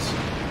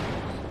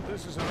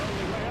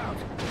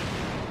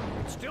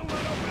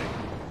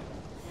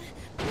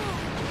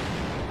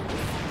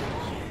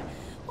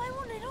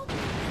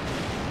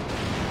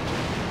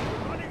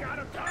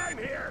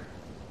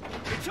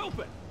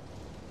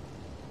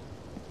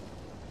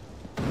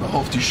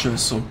 Auf die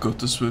Scheiße, um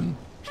Gottes Willen.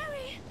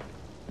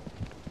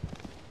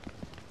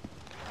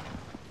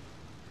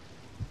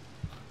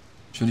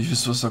 Ich will nicht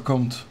wissen, was da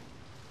kommt.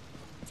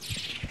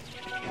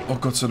 Oh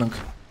Gott sei Dank.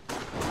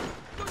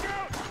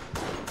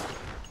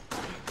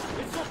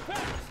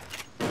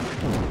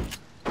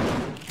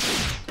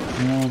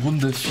 Oh,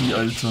 Hundevieh,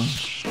 Alter.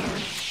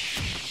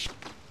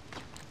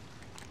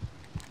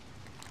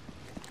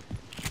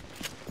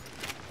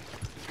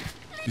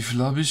 Wie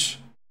viel habe ich?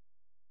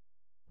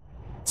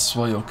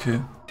 2,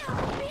 okay.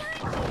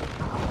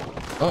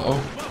 Oh oh.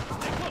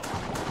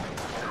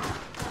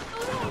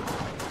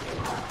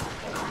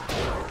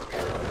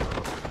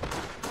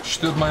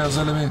 Stirb mal, ja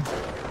Seleme.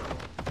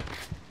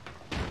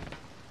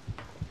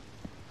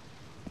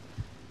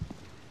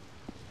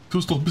 Du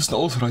musst doch ein bisschen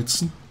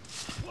ausreizen.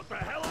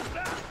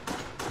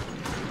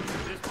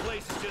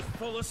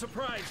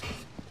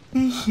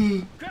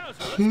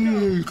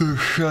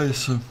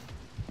 Scheiße.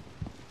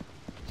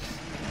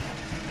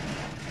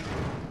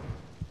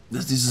 Das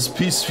ist dieses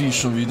Peace-Vieh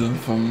schon wieder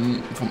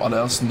vom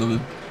allerersten Level.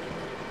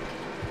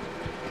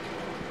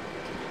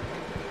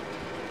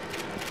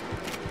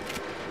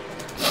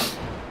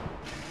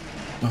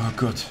 Oh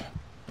Gott.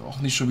 Auch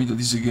nicht schon wieder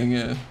diese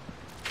Gänge.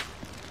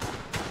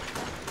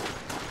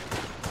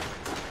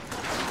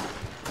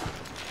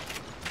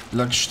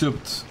 Lang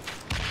stirbt.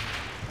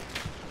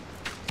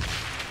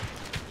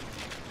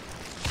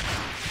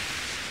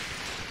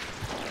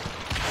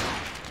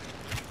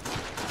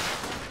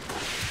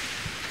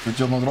 Könnt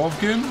ihr auch mal drauf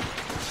gehen?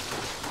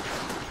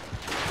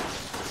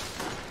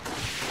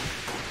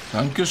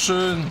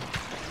 Dankeschön.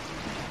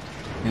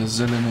 Ja,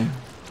 Selene.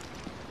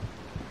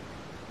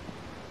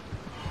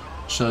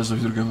 Scheiße,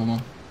 ich drücke einfach mal.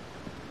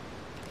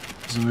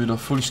 Sind wir wieder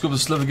voll. Ich glaube,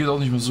 das Level geht auch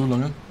nicht mehr so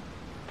lange.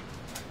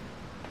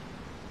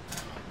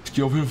 Ich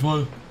gehe auf jeden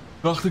Fall.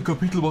 Nach dem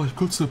Kapitel mache ich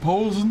kurz eine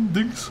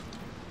Pausen-Dings.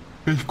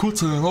 Wenn ich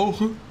kurz eine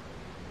rauche.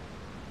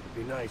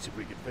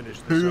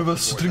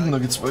 Was zu trinken,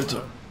 dann geht's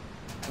weiter.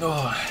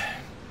 Oh.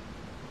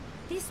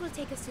 This will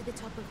take us to the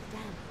top of the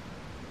dam.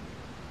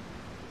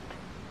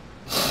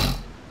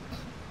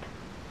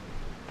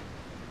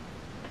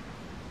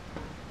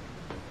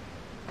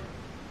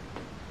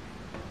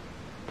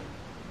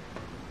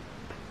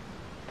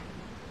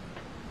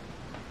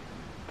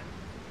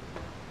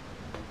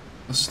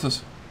 Was ist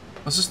das?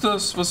 Was ist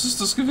das? Was ist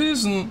das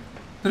gewesen?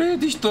 Dreh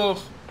dich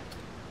doch!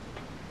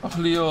 Ach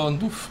Leon,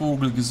 du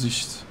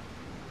Vogelgesicht.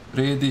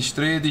 Dreh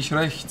dich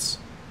rechts.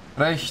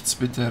 Rechts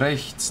bitte,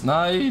 rechts.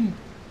 Nein!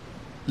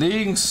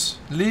 Links,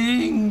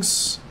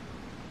 links!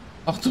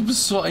 Ach, du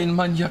bist so ein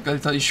Maniak,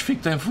 Alter. Ich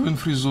fick dein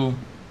Frisur.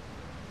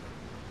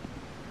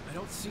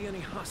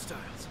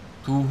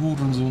 Du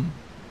Hurensohn.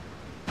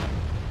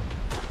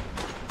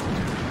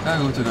 Ja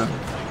gut, Digga.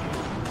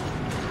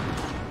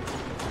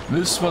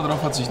 Willst du mal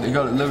drauf, hat sich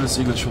egal, Level ist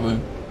egal schon mal.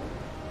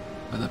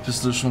 Ja, der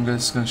Pistol ist schon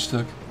geisteskrank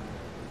stark.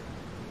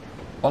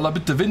 Wallah,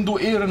 bitte, wenn du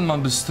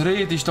Ehrenmann bist,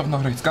 dreh dich doch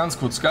nach rechts. Ganz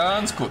kurz,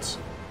 ganz kurz.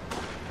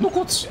 Nur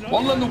kurz.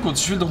 Wallah, nur kurz.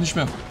 Ich will doch nicht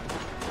mehr.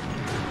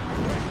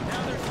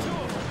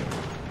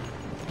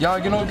 Ja,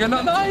 genau,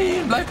 genau.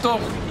 Nein, bleib doch.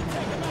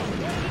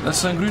 Das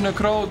ist ein grüner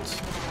Kraut.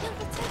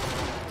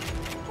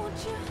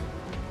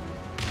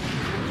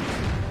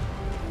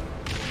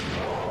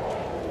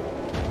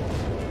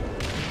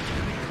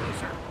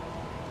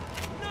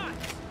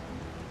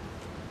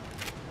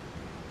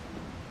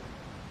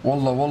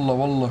 Wallah, wallah,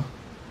 wallah.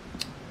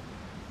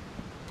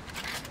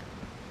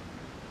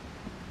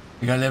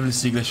 Egal, Level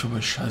ist die gleich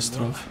vorbei. Scheiß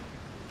drauf.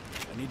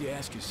 I need to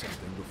ask you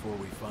something before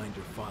we find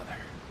your father.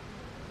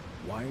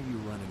 Why are you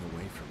running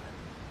away from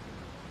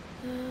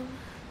him?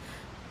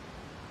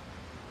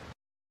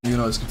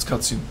 Genau, es gibt's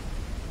Cutscene.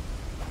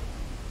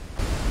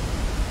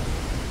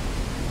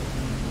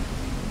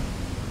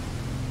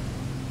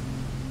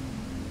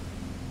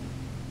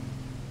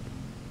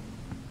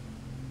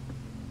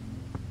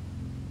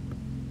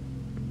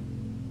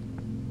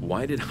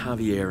 Why did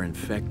Javier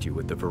infect you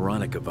with the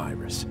Veronica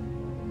virus?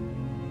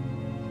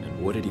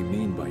 And what did he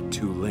mean by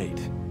too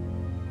late?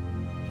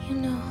 You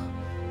know,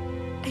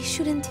 I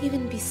shouldn't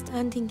even be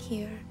standing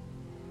here,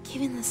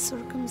 given the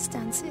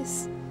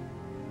circumstances.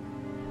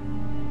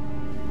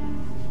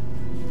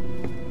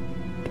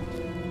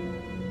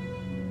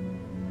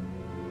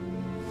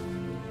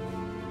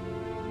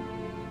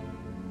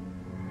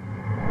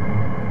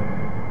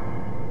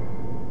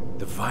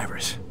 The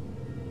virus.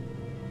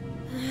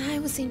 I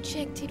was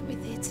injected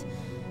with it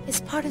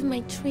as part of my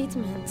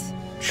treatment.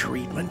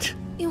 Treatment?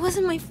 It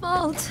wasn't my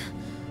fault.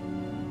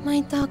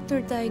 My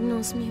doctor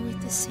diagnosed me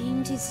with the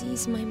same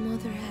disease my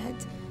mother had.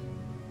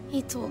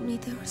 He told me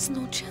there was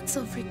no chance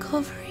of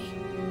recovery.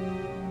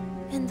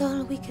 And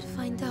all we could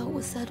find out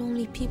was that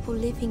only people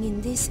living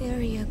in this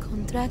area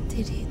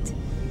contracted it.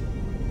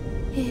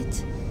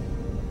 It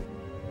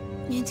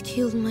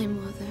killed my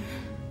mother.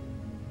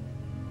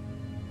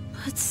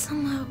 But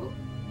somehow,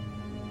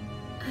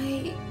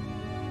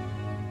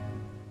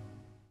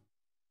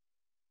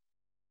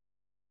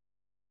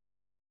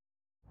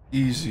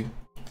 Easy.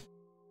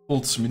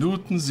 14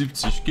 Minuten,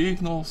 70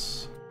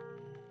 Gegners.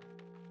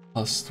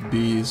 Fast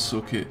Bs,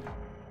 okay.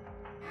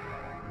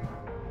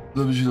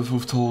 Da bin ich wieder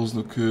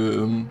 5000,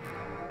 okay.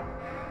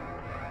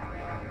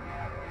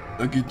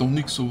 Da geht noch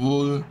nichts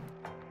sowohl.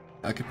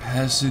 Ja,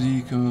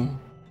 Capacity können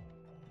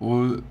wir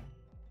wohl.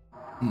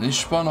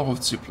 Ich spare noch auf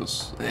C+.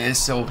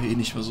 Ist ja auch eh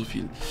nicht mehr so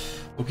viel.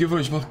 Okay,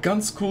 Freunde, ich mache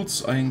ganz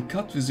kurz einen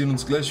Cut. Wir sehen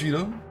uns gleich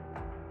wieder.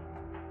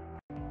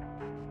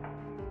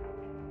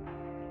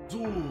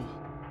 So,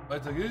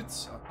 weiter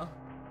geht's. Aha.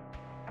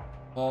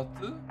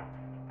 Warte.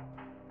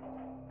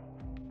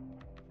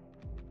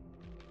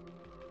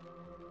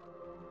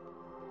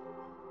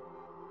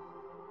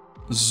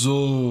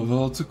 So,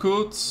 warte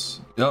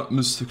kurz. Ja,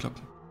 müsste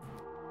klappen.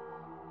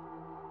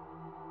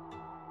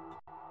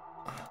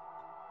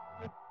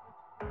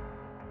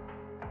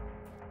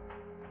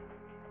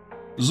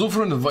 So,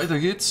 Freunde, weiter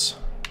geht's.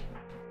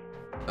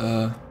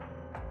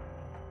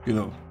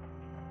 Genau.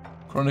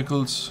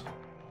 Chronicles.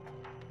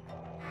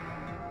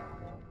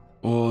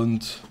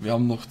 Und wir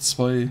haben noch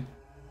 2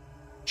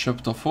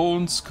 Chapter vor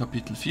uns,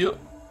 Kapitel 4.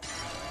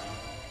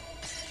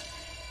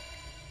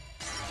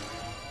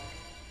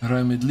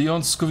 Rein mit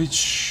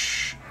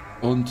Leonskovic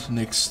und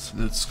next,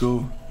 let's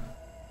go.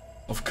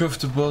 Auf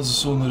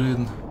Köftebasis ohne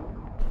reden.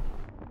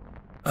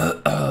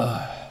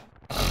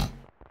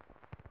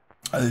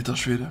 Alter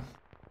Schwede.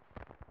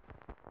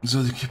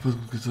 So, die Kipper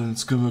gut getan,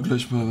 jetzt können wir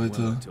gleich mal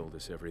weiter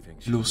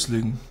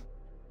loslegen.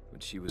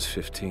 When she was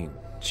 15,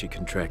 she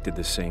contracted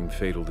the same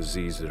fatal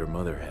disease that her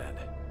mother had.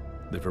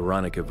 The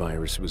Veronica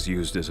virus was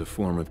used as a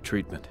form of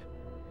treatment,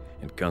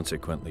 and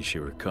consequently she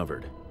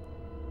recovered.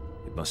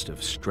 It must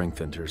have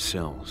strengthened her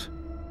cells.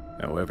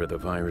 However, the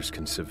virus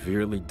can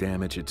severely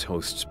damage its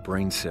host's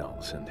brain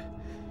cells, and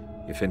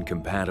if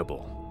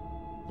incompatible,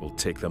 will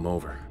take them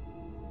over.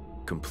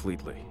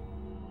 Completely.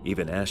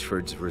 Even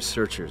Ashford's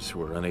researchers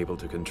were unable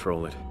to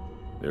control it.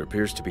 There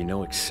appears to be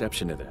no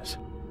exception to this,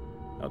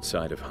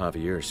 outside of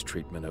Javier's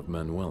treatment of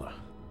Manuela.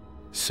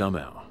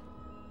 Somehow,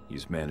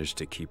 he's managed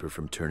to keep her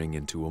from turning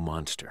into a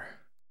monster.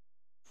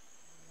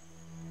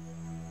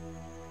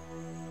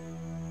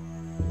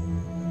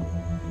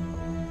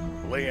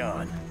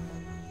 Leon.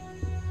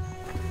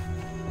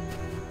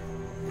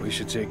 We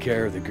should take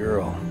care of the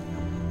girl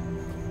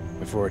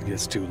before it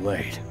gets too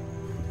late.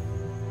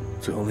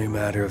 It's only a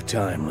matter of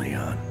time,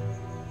 Leon.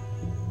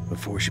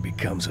 Before she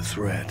becomes a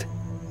threat.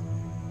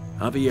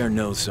 Javier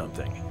knows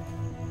something.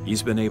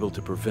 He's been able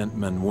to prevent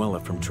Manuela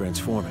from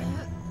transforming.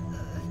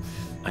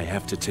 I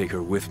have to take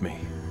her with me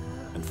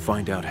and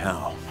find out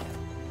how.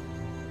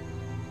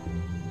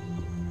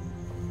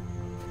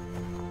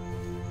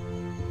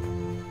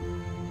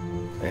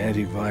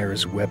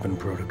 Antivirus weapon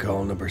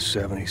protocol number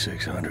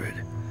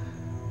 7600.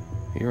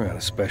 You're on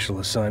a special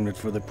assignment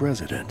for the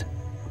President.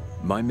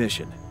 My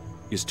mission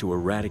is to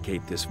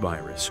eradicate this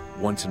virus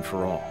once and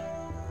for all.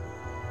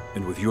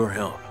 And with your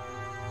help,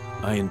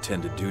 I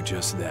intend to do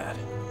just that.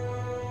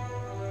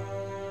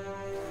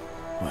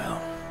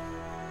 Well,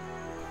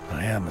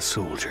 I am a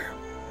soldier.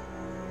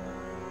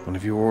 And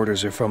if your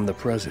orders are from the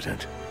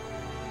President,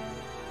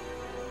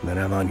 then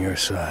I'm on your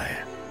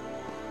side.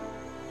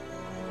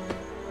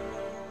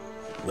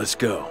 Let's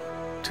go.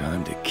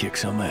 Time to kick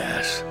some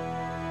ass.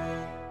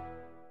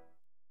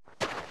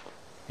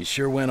 He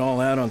sure went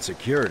all out on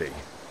security.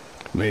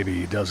 Maybe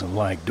he doesn't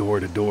like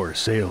door-to-door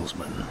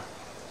salesmen.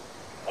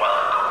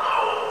 Welcome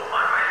home,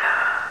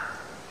 Manuela.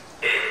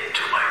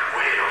 Into my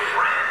world of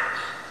friends.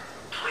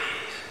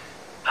 Please,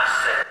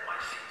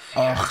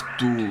 Ach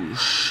du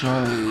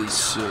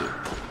Scheiße.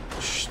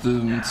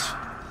 Stimmt.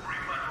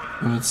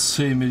 Wir haben jetzt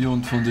 10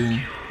 Millionen von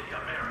denen.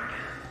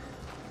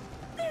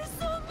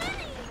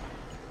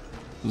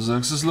 Du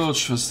sagst es laut,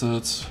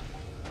 Schwesterherz.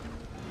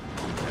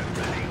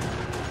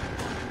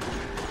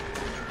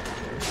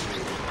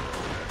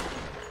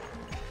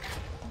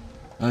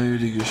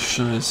 Heilige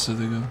Scheiße,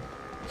 Digga.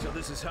 So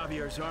this is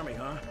Javier's army,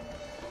 huh?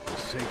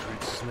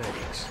 Sacred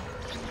snakes.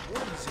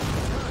 What is it?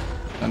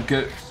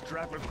 Danke.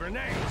 Strap with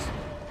grenades,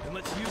 and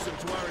let's use them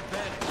to our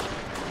advantage.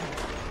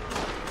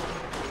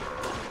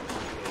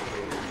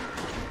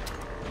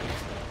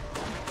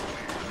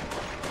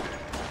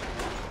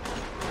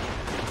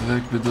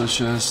 Weg mit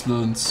euch,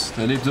 Esslund.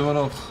 Der lebt immer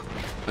noch.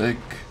 Weg.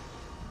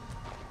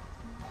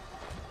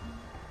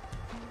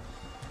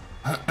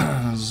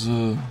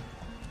 So.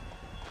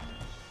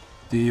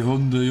 Die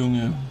Hunde,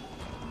 Junge.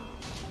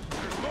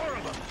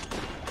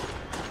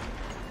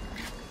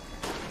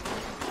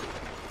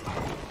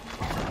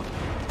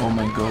 Oh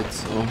mein Gott,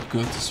 oh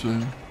Gottes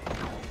Willen.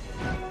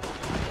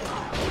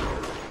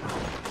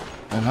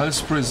 Ein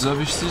Halsspray ist sehr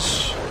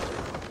wichtig.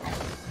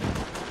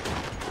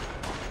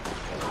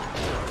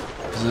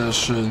 Sehr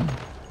schön.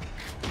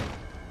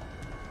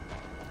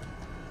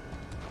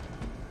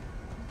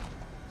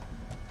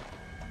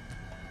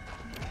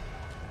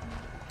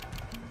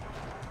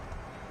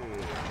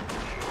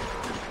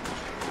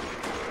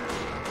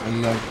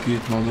 Allah,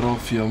 geht mal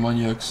drauf, ja,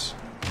 Maniacs.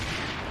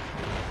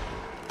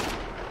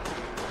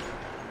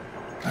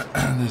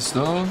 Der ist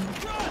da.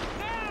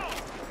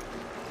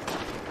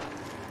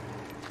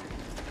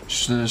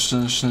 Schnell,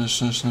 schnell, schnell,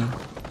 schnell, schnell.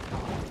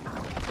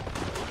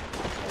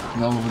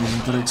 Na, von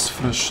diesen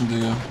Drecksfröschen,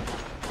 Digga.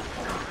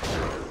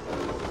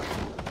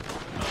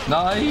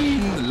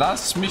 Nein,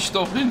 lass mich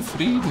doch in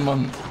Frieden,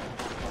 Mann.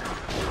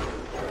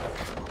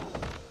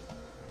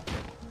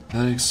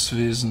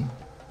 Dreckswesen.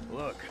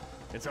 Look,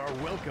 it's our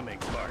welcoming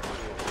party.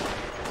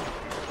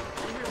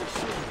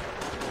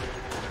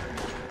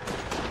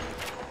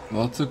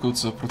 Warte,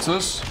 kurzer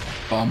Prozess.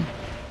 Bam.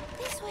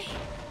 This way.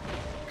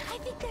 I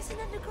think there's an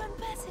underground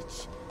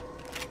passage.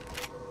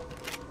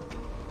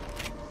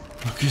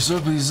 Okay, ich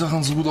sollte die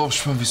Sachen so gut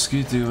aufsparen, wie es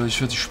geht, Digga, weil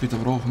ich werde die später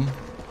brauchen.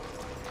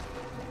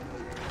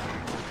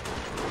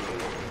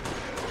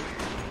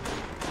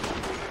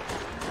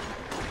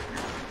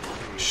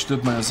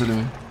 Stirbt mein erster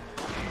Element.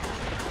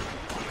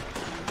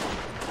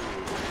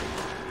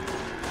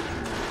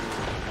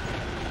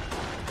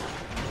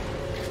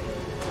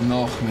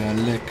 Noch mehr,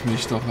 leck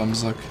mich doch am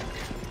Sack.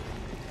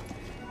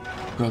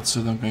 Gott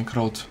sei Dank ein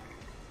Kraut.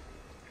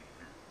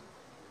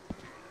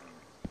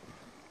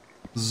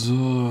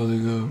 So,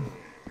 Digga.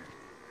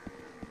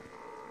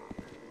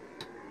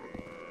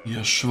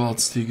 Ja,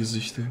 schwarz die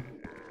Gesichter.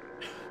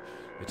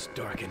 It's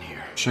dark in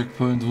here.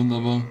 Checkpoint,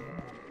 wunderbar.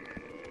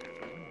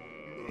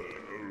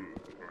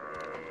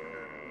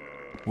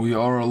 We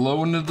are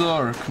alone in the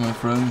dark, my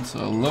friend.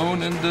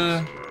 Alone in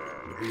the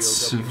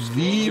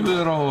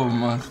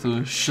Zwiebelraum. Ach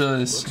du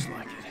Scheiße.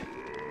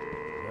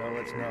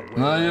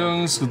 Na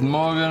Jungs, guten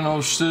Morgen,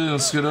 aufstehen,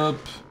 was geht ab?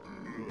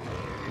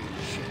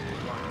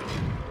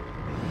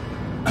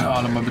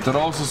 Alle mal bitte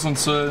raus aus den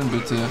Zellen,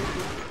 bitte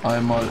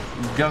einmal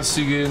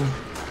Gassi gehen.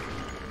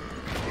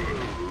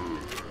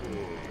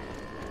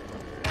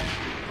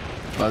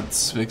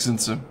 Was, weg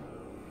sind sie.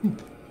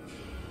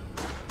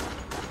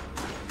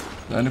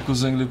 Deine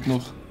Cousin lebt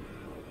noch.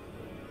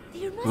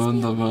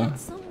 Wunderbar.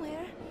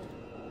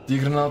 Die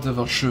Granate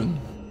war schön.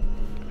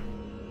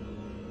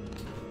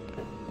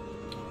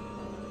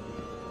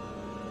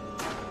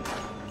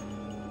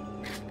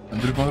 Dann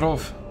drück mal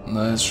drauf.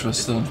 Nice,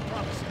 Schwester.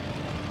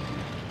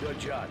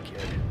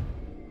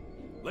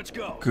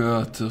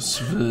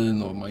 Gottes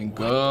Willen, oh mein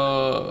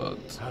Gott.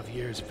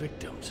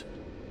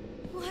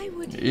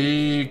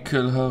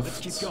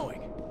 Ekelhaft.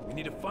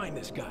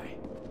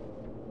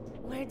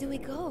 Where do we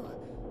go?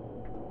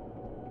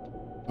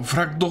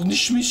 Frag doch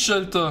nicht mich,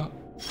 Alter.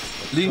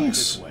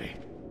 Links.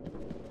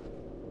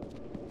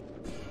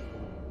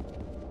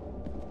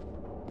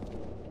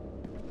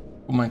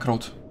 Oh mein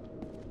Kraut.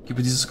 Gib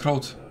mir dieses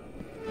Kraut.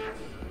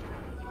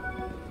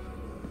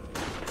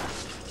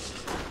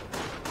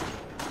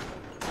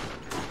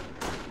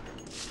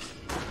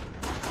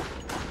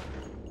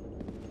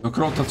 Der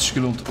Kraut hat sich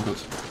gelohnt. Oh Gott.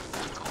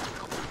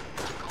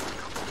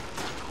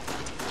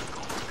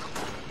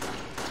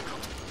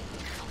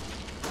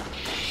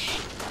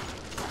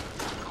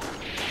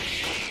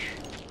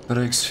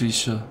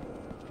 Drecksviecher.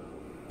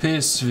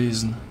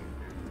 Pestwesen.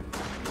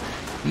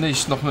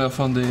 Nicht noch mehr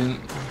von denen.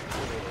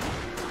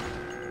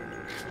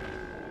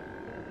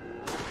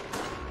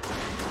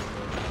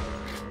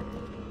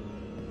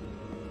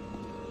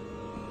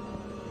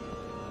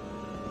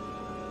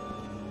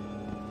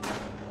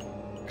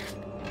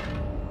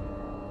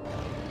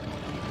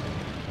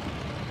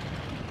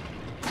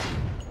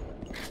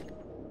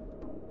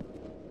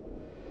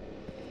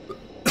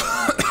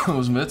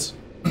 Was sind wir jetzt?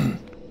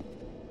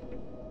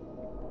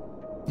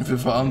 Auf jeden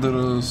Fall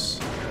anderer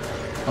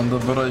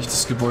Bereich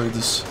des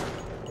Gebäudes.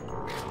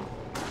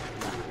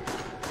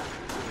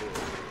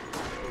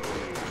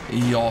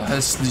 Ja,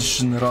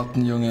 hässlichen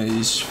Ratten, Junge,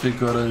 ich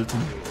fick eure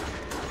Eltern.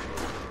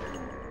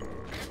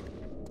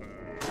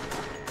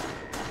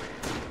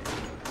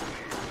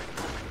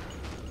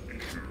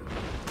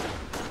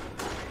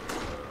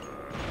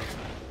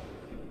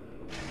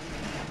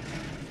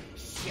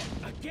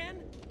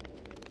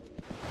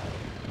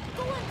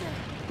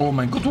 Oh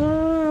mein Gott,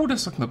 das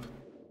ist so knapp.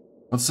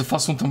 Kannst du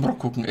fast unterm Rock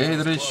gucken.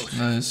 Edrich,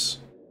 nice.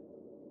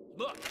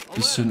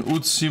 Bisschen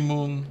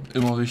Uzimun,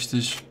 immer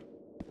wichtig.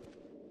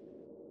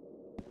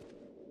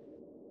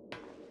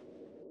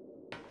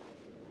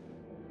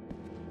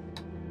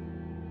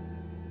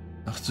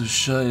 Ach du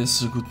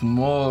Scheiße, guten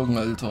Morgen,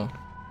 Alter.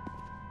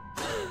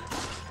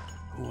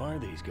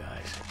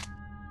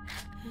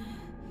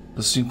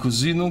 Das sind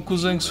Cousinen und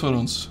Cousins von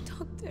uns.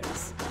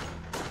 Doctors.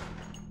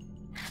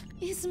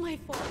 It's my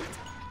fault.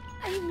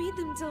 I made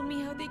them tell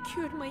me how they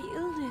cured my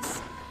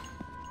illness.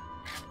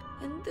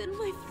 And then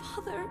my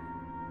father.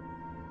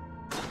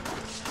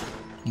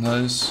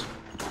 Nice.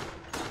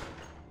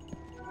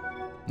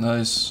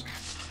 Nice.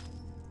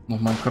 Noch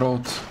mein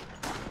Kraut.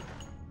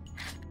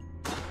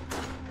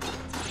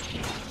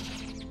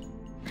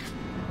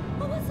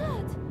 What was that?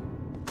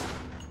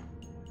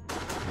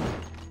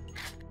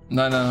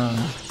 Nein, nein, nein.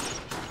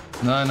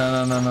 Nein, nein,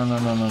 nein, nein, nein,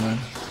 nein, nein, nein, nein.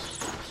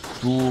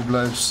 Du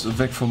bleibst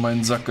weg von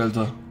meinem Sack,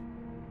 Alter.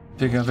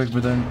 Digga, weg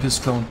mit deinem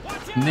Pissclown.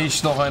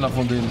 Nicht noch einer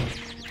von denen.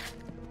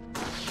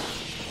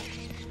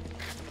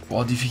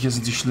 Boah, die Viecher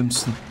sind die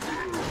schlimmsten.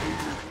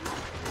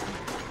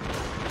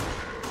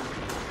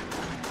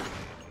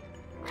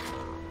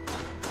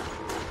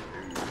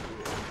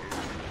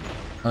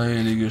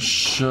 Heilige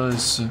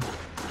Scheiße.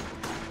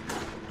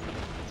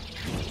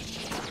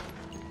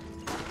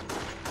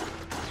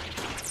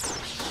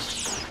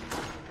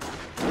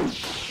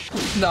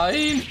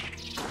 Nein!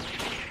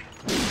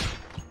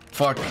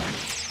 Fuck.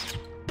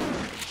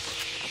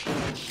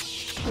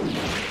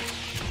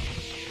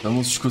 Da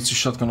muss ich kurz die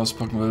Shotgun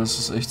auspacken, weil das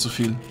ist echt zu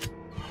viel.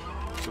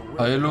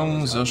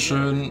 Heilung, sehr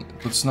schön.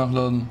 Kurz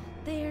nachladen.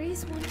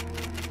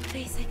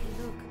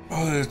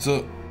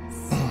 Alter.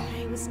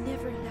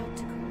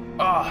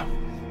 Ah.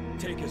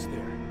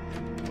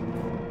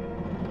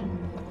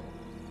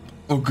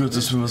 Oh Gott,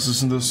 was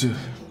ist denn das hier?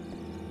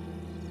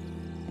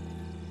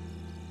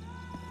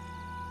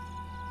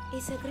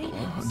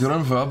 Die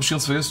Räume habe ich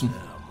ganz vergessen.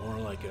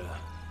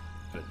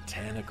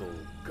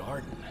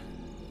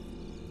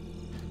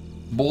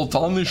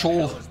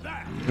 Botanischer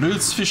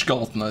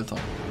Rilsfischgarten, Alter.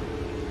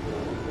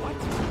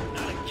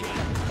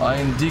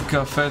 Ein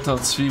dicker,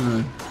 fetter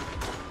Zwiebel.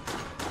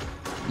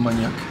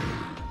 Maniak.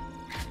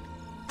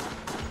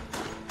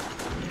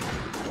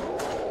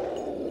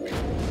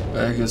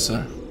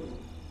 Vergesse.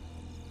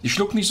 Die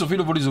schluckt nicht so viel,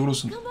 obwohl die so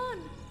groß sind.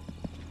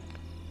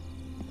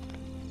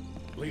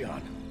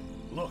 Leon,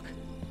 look.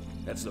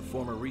 That's the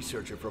former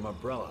researcher from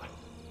Umbrella.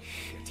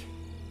 Shit.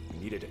 We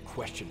needed to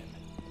question him.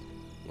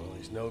 Well,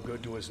 he's no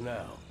good to us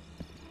now.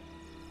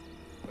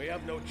 We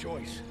have no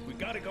choice. We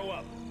gotta go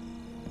up.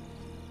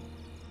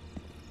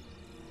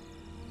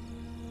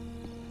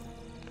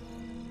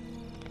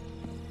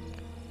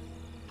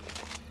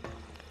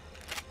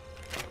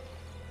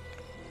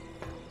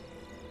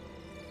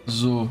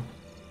 So.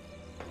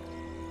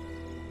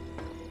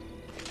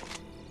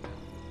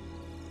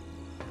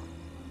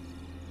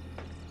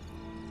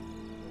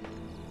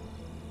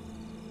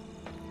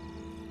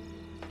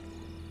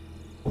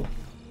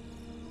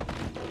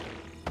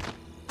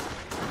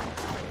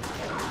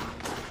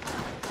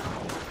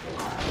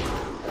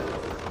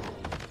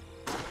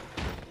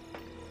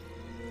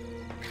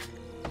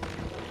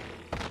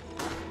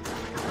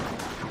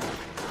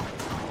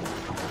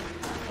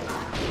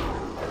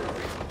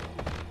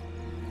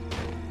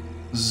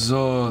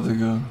 So,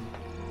 Digga.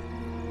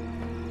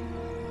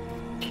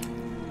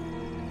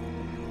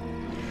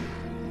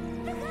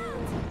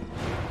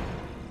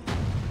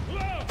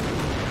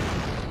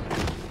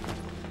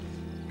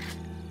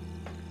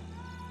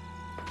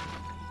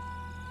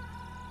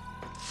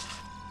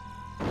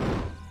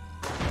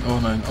 Oh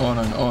nein, oh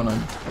nein, oh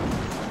nein.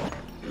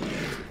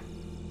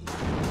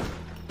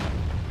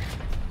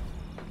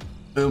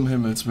 Um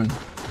Himmels Willen.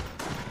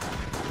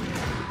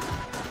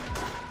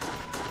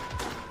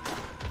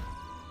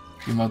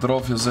 Geh mal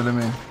drauf, hier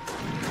Seleme.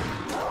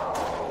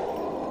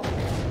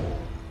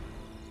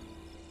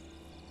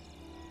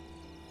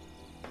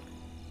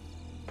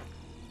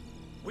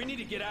 We need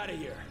to get out of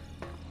here.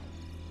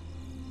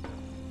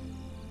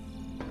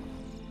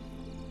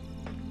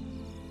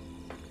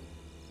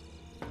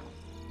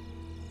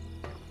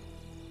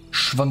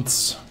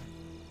 Schwanz.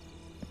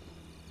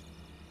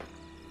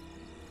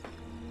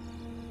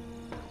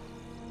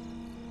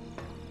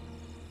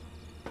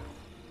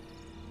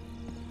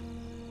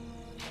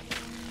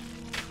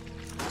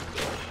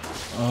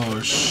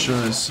 Oh,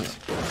 Scheiße.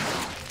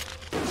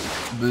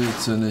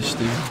 Bitte nicht,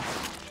 Digga.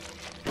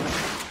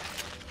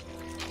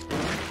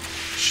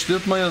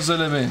 Stirb mal, ja,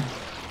 Seleme.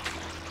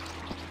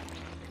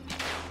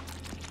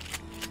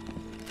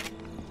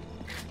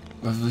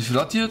 Wie viel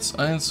hat die jetzt?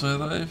 1, 2,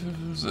 3, 4,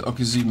 5, 6.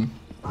 Okay, 7.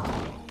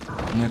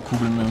 Ne,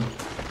 Kugeln mehr.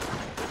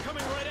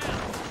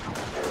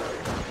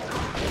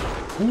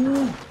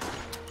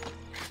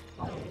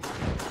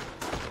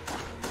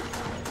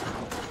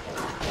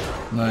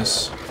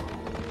 Nice.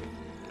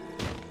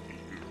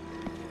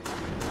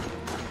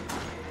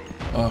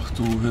 Ach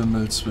du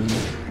Himmelswillen.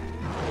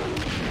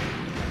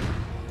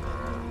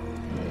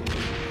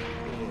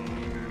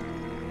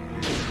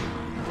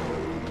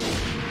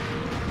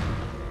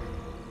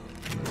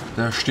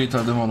 Der steht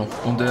halt immer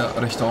noch. Und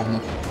der rechte auch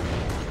noch.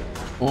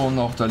 Und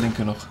auch der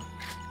linke noch.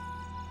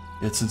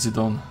 Jetzt sind sie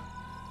down.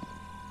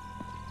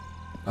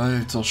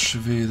 Alter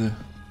Schwede.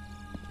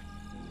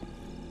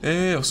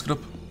 Ey, aufs Grab.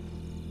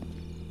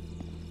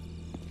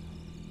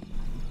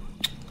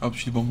 Hab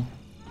ich die Bombe.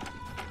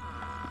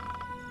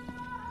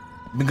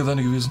 Bin gerade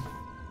eine gewesen.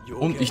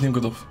 Und ich nehme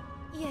gerade auf.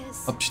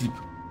 Hab dich lieb.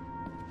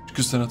 Ich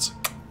küsse dein Herz.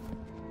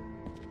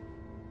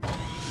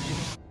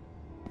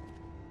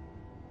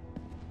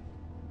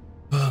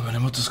 Meine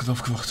Mutter ist gerade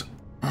aufgewacht.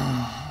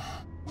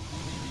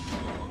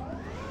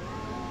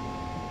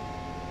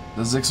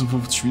 Das ist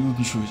 56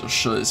 Minuten schon wieder.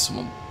 Scheiße,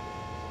 Mann.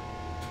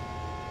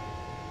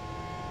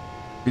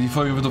 Die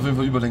Folge wird auf jeden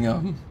Fall Überlänge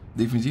haben.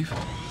 Definitiv.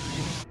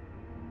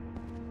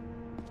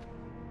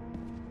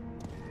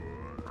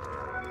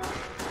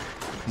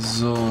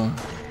 So.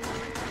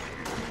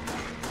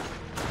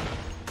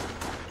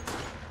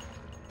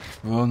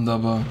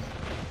 Wunderbar.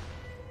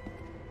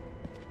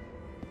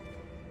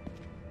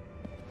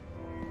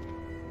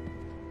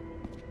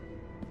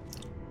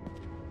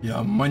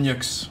 Ja,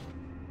 Maniacs.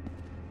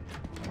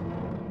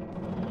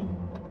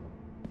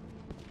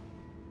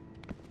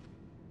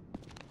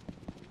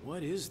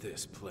 What is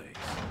this place?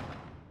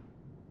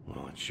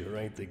 Well, it sure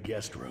ain't the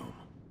guest room.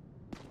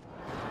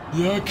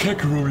 Ja,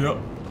 Keckroom, ja.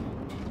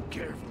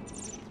 Careful.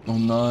 Oh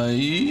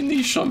nein,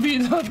 nicht schon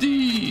wieder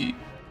die.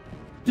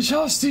 Ich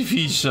hasse die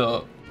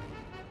Viecher.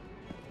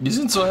 Die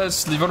sind so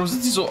hässlich. Warum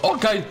sind die so... Oh,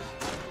 geil.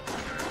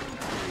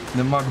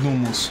 Der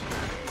Magnumus.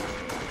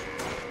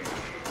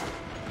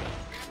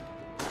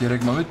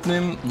 Direkt mal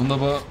mitnehmen.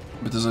 Wunderbar.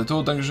 Bitte sei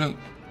tot. Dankeschön.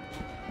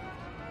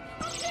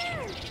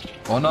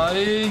 Oh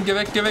nein. Geh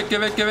weg, geh weg,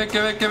 geh weg, geh weg,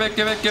 geh weg, geh weg,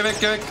 geh weg, geh weg,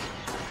 geh weg.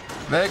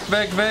 Weg,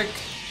 weg, weg.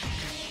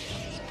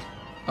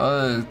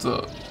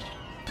 Alter.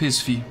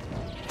 Pissvieh.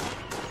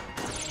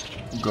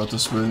 Um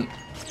Gottes Willen.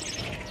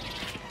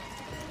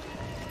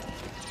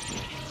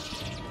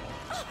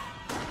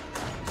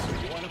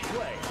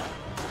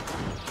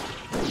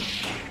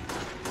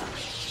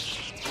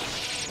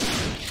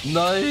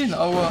 Nein,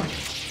 aua.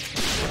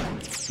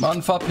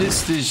 Mann,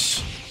 verpiss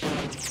dich.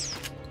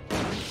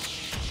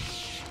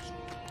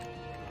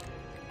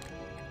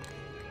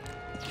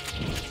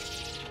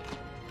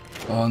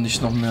 Oh,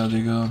 nicht noch mehr,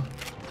 Digga.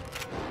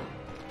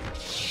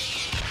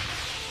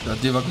 Ja,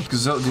 die war gut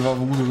gesagt, die war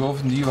gut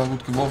geworfen, die war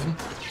gut geworfen.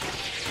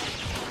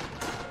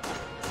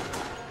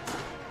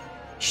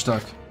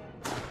 Stark.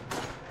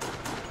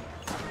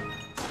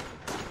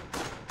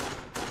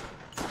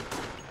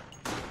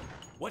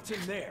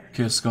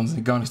 Okay, das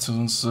Ganze gar nichts für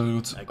uns.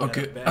 Gut.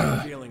 Okay.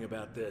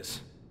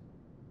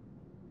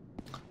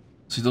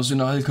 Sieht aus wie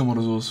eine Heilkammer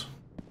oder sowas.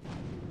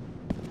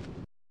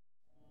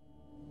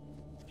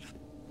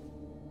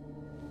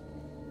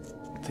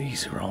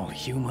 These are all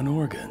human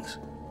organs.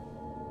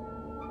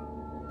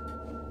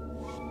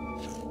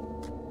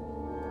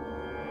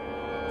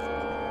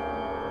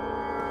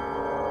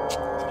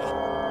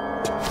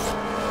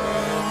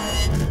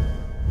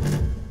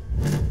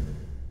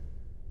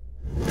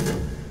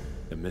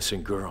 The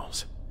missing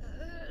girls.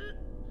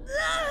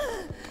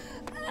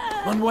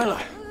 Manuela!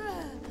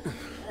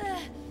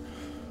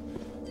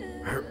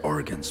 Her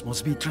organs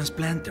must be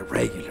transplanted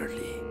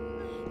regularly.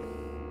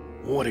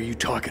 What are you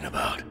talking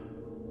about?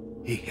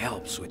 He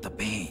helps with the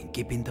pain,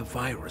 keeping the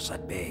virus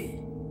at bay.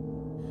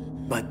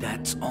 But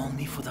that's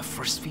only for the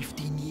first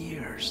 15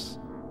 years.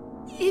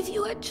 If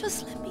you had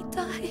just let me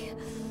die,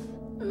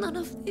 none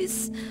of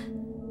this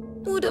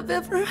would have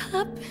ever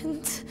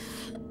happened.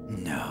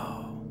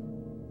 No.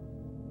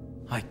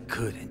 I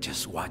couldn't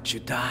just watch you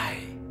die.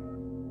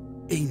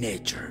 In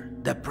nature,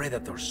 the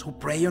predators who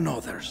prey on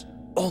others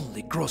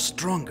only grow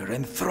stronger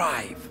and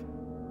thrive.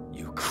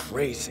 You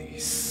crazy,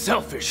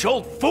 selfish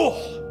old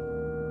fool!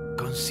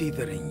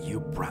 Considering you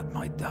brought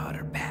my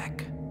daughter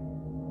back,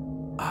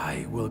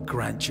 I will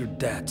grant your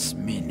dad's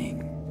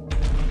meaning.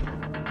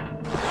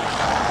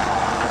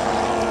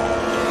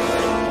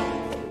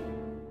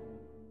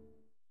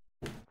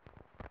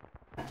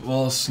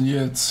 Was ist denn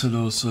jetzt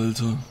los,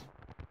 Alter?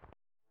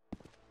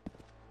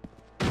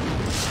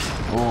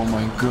 Oh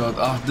mein Gott,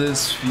 ach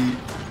das Vieh.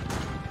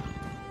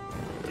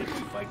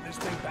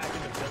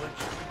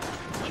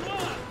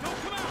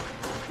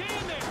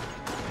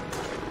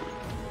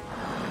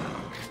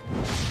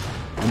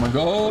 Oh mein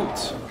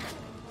Gott!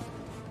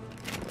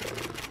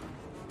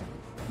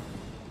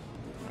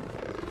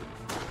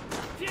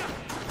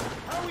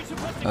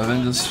 Ja,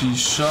 wenn das Vieh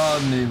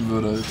Schaden nehmen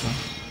würde, Alter.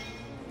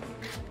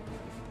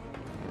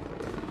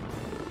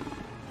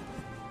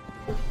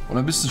 Oder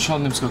ein bisschen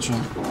Schaden nimmt es gerade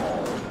schon.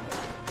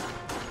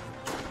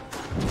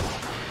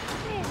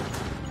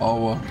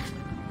 Aua.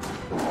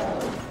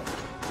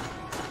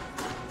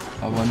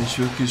 Aber nicht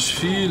wirklich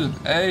viel.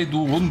 Ey,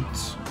 du Hund.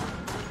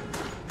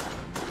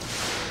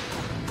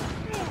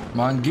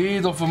 Mann, geh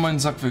doch von meinen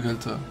Sack weg,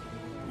 Alter.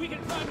 We can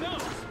find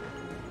those.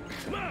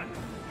 Come on,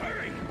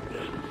 hurry.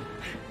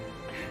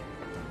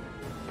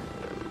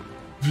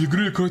 Wie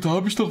grüne Kräuter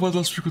habe ich doch mal,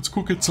 lass mich kurz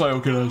gucken. 2,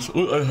 okay, das ist.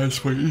 Und ein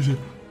Heißfeuer, easy.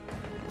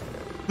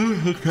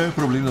 Kein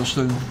Problem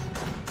darstellen.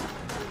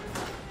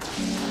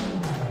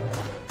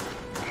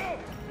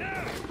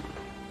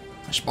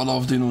 Ich baller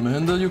auf den ohne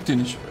Hände, juckt den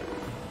nicht.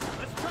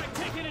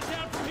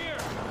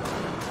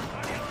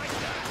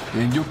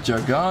 Den juckt ja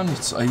gar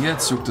nichts. Ah,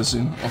 jetzt juckt es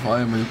ihn. Auf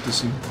einmal juckt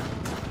es ihn.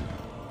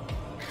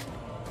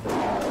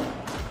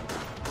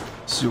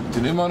 Es juckt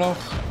ihn immer noch.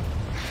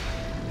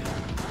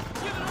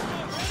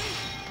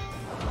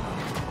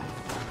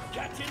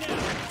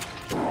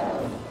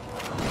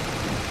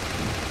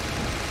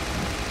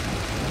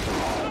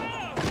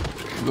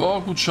 Ja,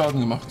 gut Schaden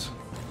gemacht.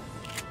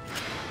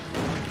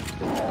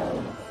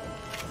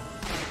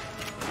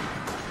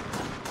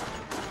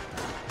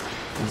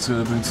 Jetzt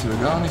bringt es wieder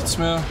gar nichts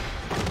mehr.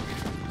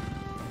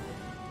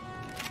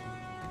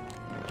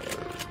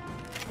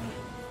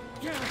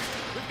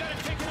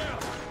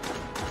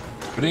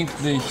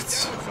 Bringt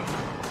nichts.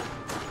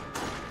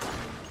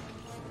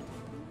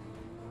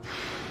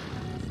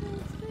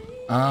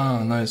 Ah,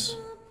 nice.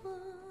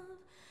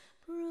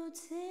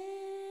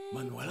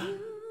 Manuela?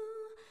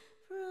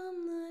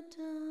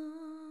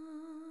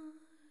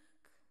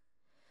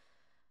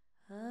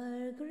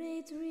 Our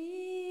great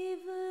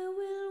river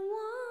will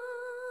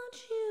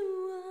watch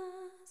you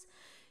as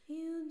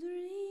you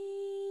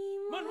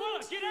dream. Manuela,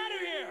 get out of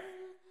here!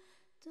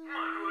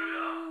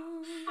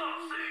 Manuela,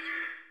 stop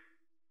singing!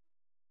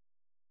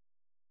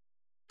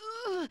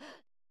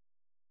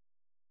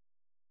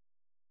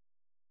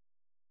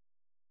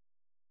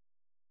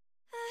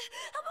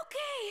 I'm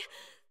okay.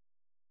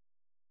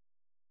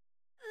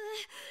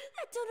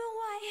 I don't know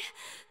why,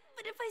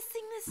 but if I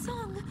sing this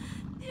song,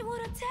 it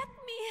would attack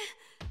me.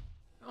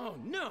 Oh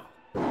no!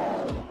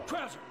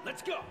 Krauser,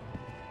 let's go!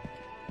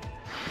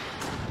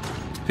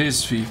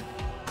 Pissvieh.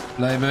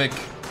 Bleib weg.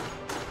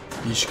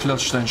 Ich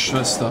klatsch deine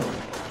Schwester.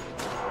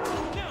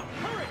 Now,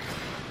 hurry!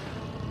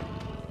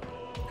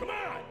 Come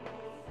on!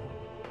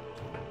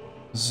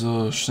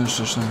 So, schnell,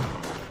 schnell, schnell.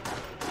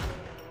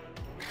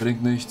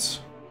 Bringt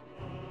nichts.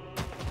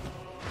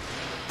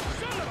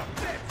 Son of a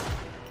bitch!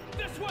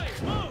 This way,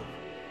 move!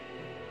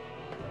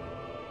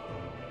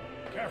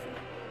 Careful,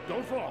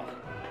 don't fall.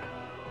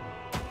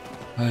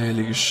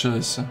 Heilige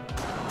Scheiße.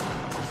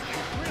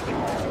 Really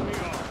pissing me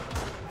off.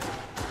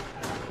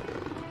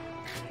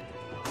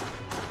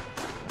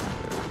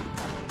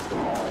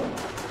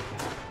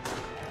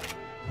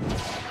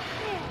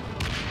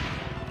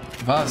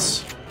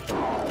 Was?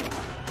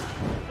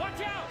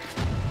 Watch out!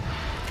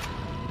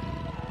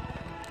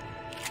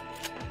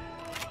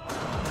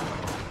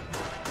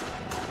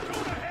 Go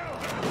to hell!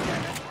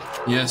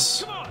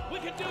 Yes. Come on, we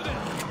can do this!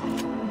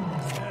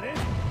 Is that it?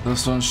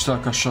 Das war ein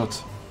starker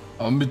Shot.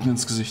 Aber mitten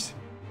ins Gesicht.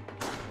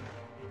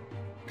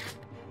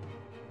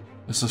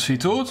 Ist das Vieh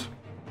tot?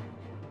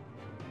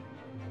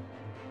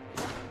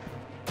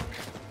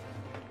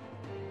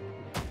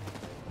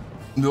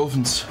 Wir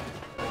hoffen's.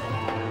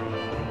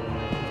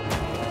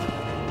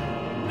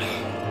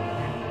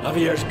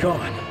 Javier's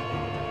gone.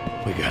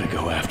 We gotta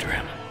go after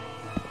him.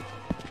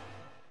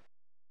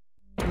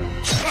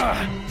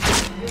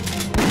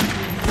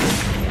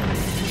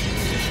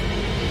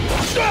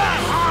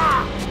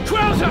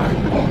 Krauser!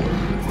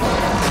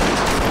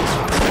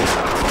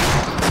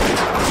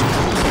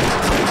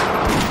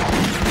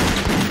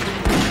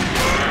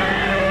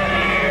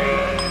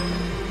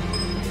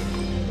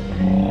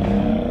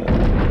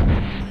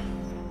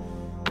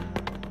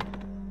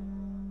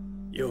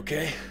 You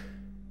okay?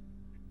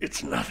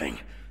 It's nothing.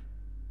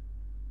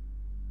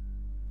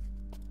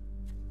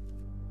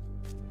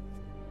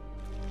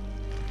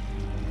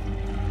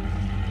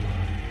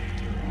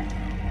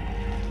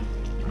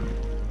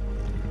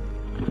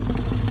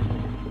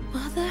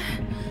 Mother?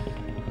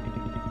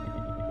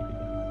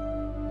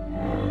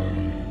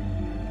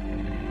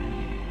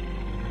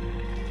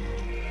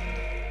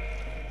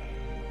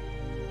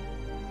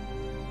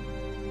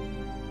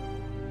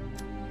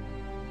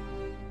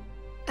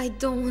 I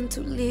don't want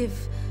to live,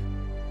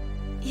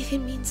 if it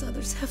means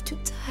others have to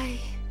die.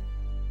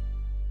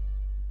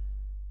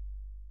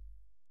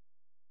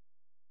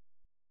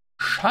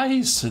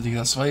 Scheiße, Digga,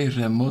 das war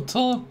ihre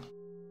Mutter?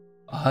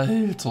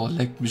 Alter,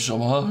 leck mich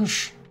am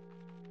Arsch.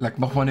 Leck,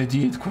 mach mal eine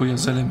Diät, Koya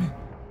Selemi.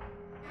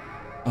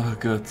 Oh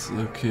Gott,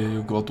 okay,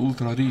 oh Gott,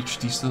 Ultra Reach,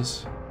 dies,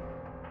 das.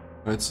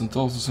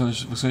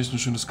 13.000, was kann ich ein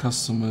schönes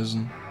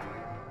Customizen?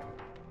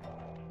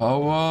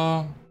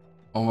 Power.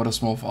 Machen wir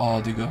das mal auf A,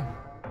 Digga.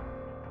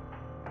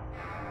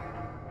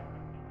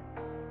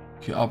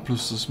 Okay, A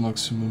plus das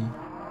Maximum.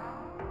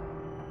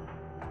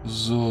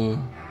 So.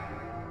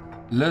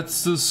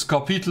 Letztes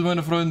Kapitel,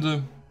 meine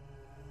Freunde.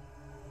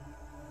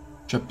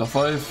 Chapter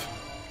 5.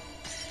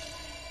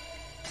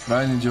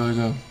 Rein in die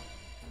Olga.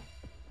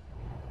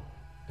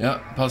 Ja,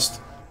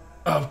 passt.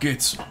 Ab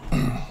geht's.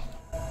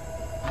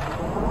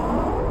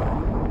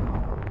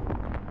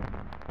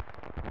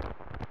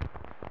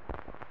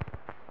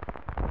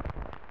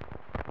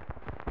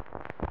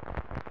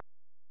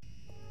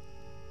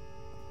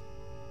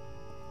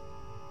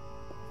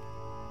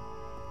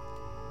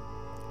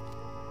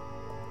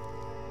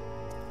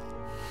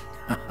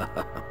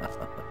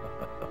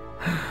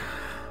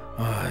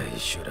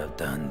 should have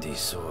done this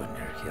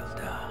sooner,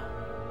 Hilda.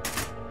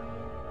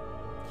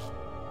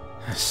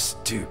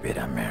 Stupid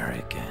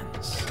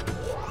Americans.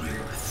 You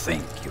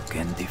think you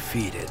can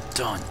defeat it,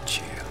 don't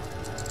you?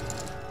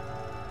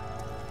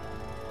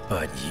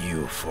 But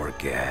you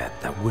forget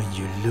that when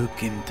you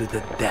look into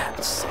the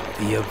depths of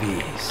the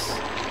abyss,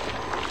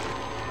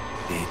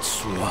 it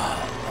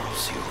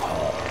swallows you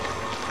whole.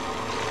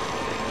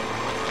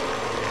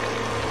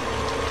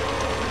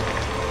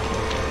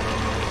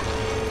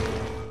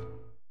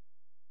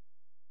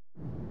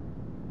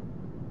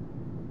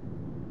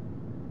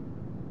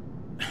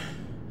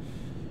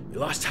 You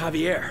lost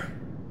Javier.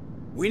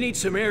 We need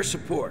some air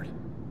support.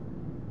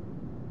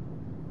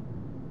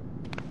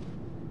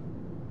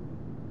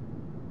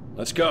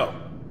 Let's go.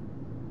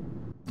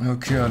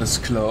 Okay, alles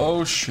klar.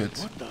 Oh shit.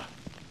 What the?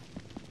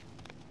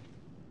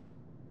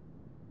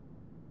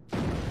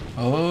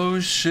 Oh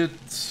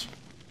shit.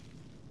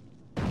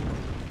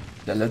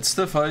 Der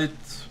letzte Fight.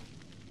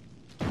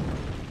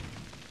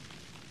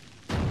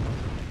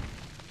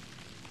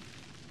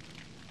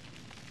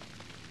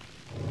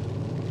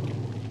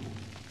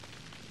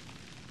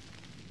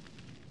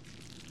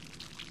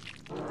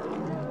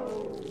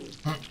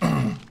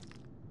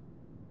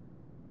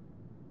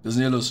 Was ist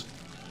denn hier los?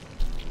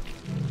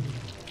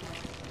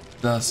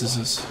 Das ist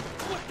es.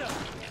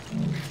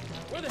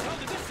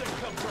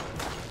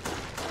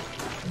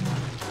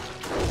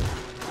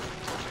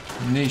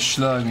 Nicht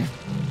schlagen.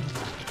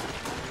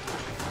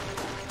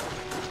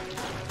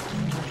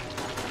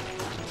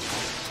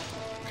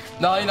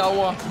 Nein,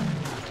 aua.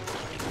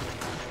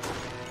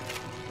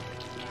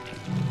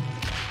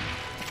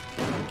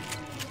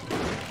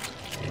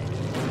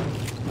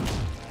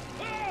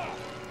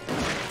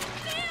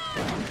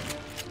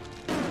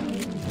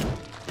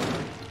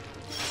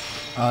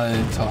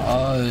 Alter,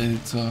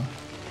 Alter.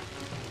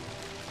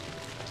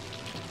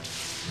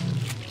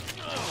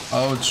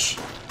 Autsch.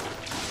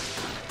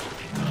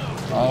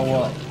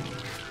 Aua.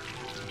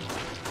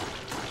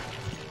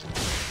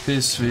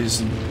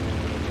 Pisswesen.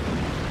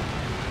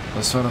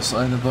 Das war das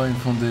eine Bein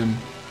von dem.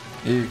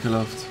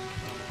 Ekelhaft.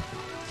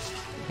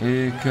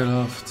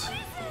 Ekelhaft.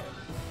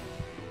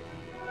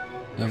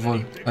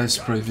 Jawohl,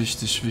 Eispray,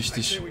 wichtig,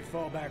 wichtig.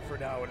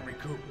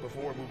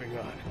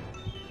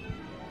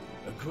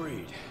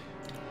 Agreed.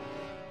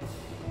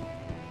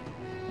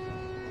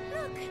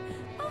 Look,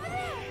 over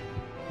there.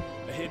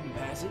 A hidden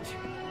passage?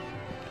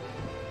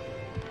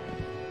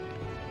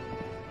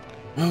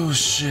 Oh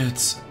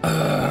shit.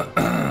 Looks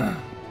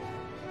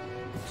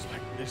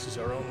like this is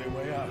our only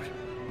way out.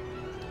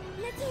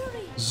 Let's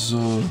hurry.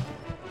 So.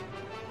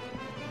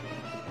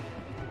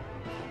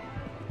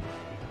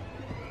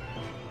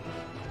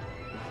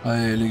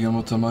 Heilige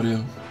Mutter Maria.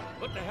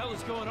 What the hell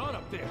is going on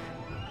up there?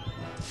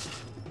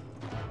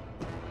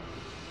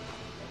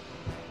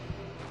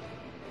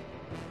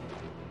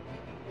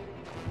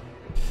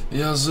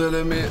 Ja,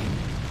 Seleme.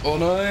 Oh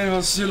nein,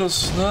 was ist hier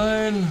los?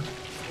 Nein.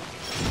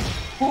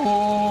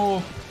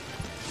 Oh.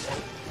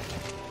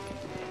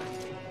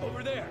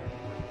 Over there.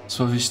 Das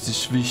war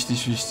wichtig,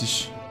 wichtig,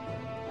 wichtig.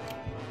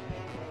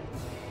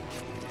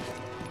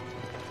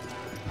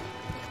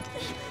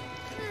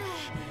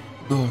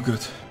 Oh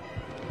Gott.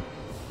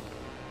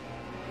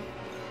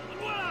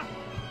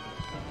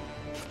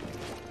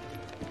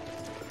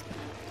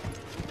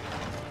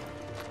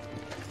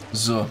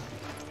 So.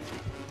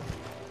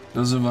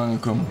 Da sind wir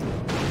angekommen.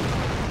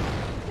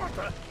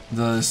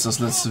 Da ist das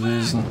letzte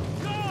Wesen.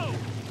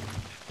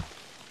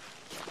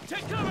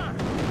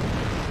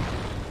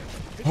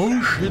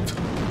 Oh shit.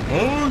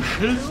 Oh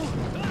shit.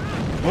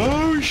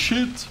 Oh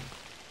shit.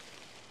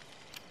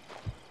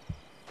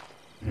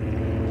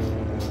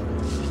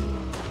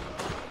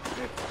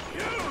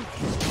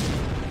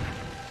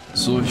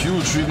 So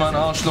huge wie mein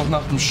Arschloch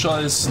nach dem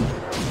Scheißen.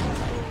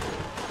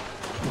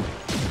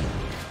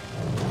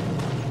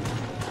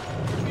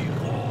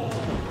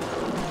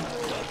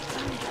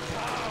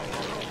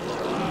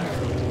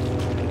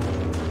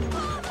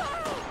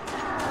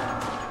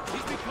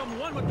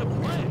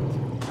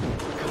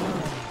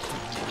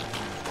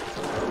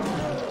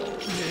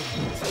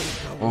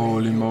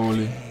 Holy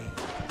moly.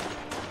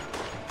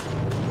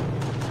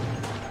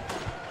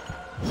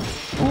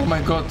 Oh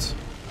mein Gott.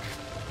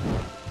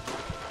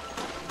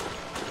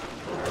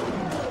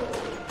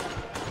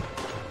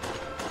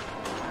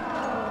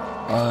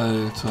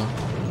 Alter.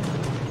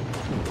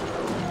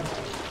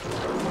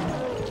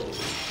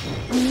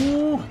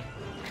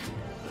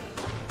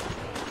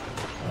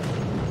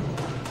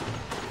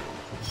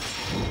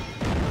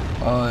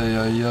 Ai,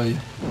 ai, ai.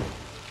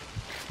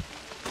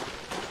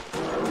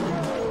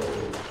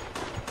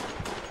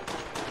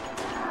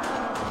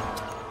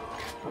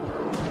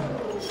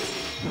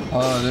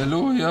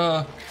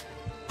 Halleluja.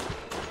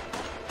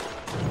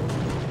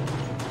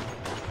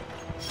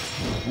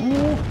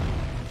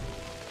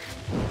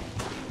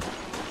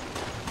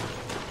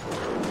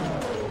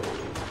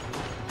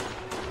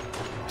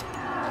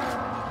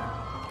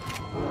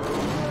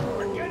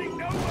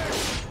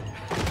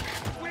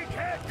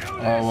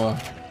 Aua.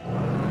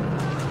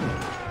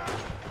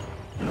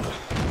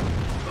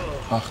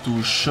 Ach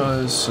du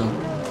Scheiße.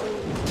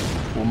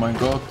 Oh mein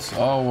Gott.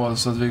 Aua,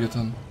 das hat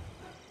wehgetan.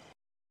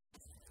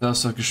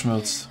 Das hat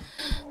geschmerzt.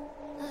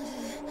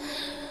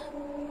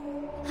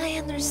 I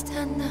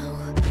understand now.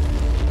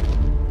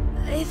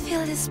 I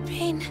feel this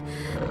pain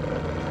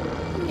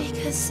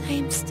because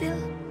I'm still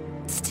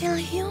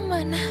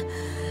human.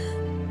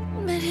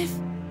 But if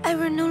I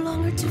were no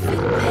longer to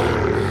feel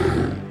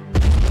pain,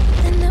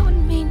 then that would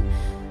mean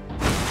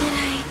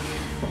that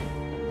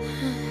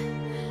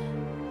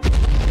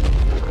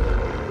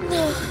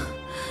no.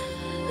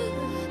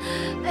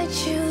 I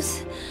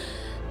choose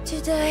to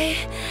die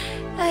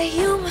a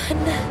human.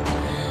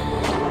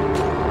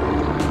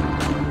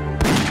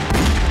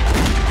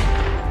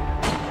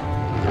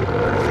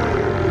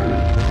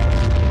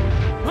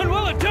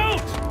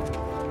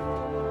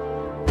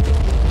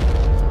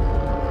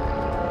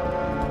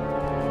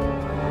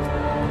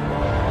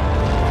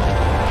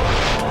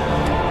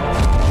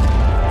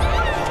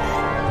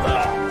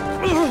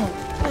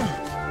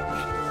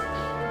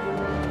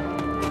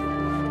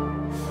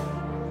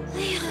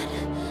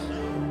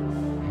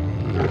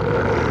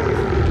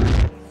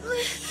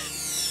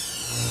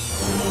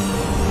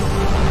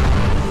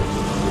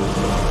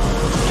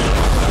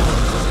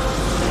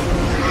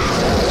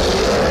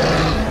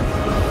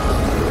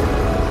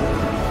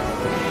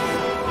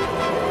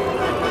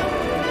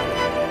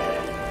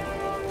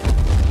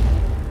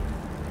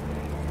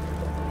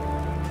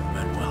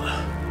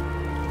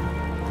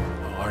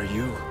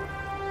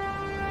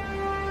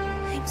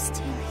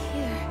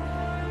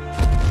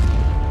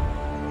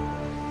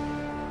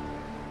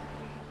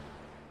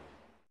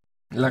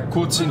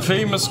 Kurz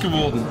infamous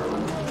geworden.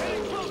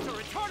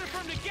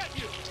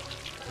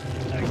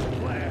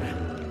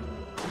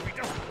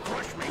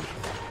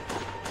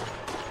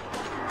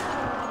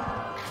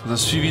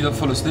 Das Vieh wieder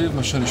volles Leben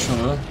wahrscheinlich schon,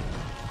 oder?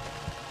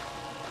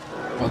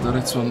 War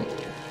direkt so ein...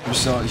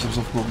 Ja, ich hab's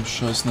aufgehoben.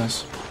 Scheiß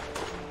nice.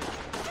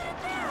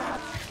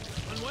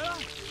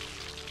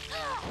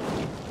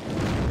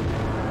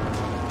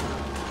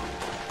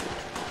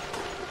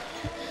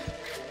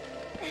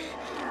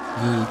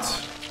 Wild.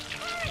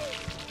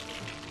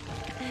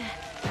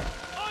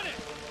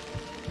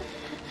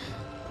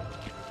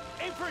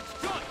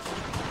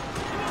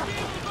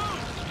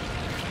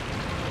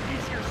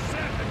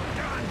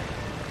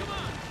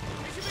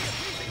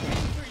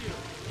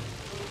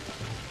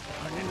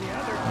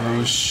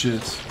 Oh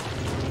shit.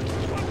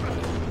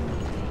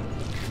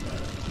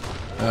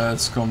 Ja,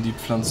 jetzt kommen die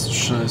Pflanzen.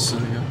 Scheiße,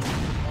 Digga.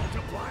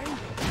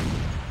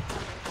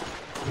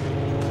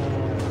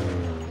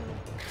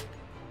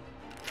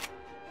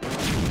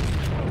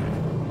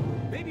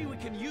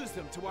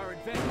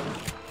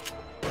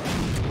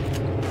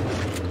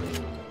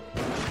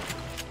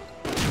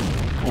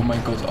 Oh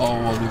mein Gott,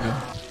 aua,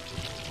 Digga.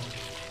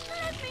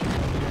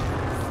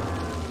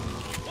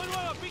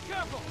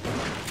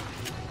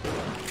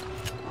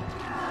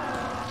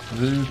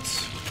 Wild.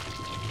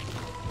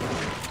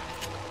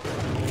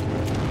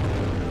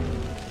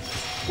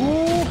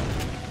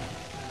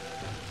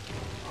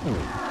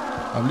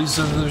 Am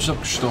liebsten hat er mich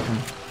abgestochen.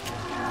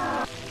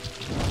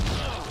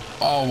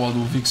 Aua,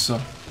 du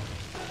Wichser.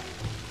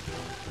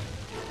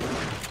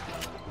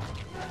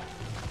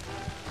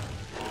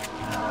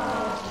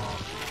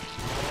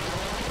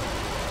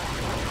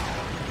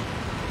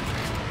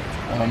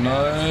 Oh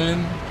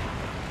nein.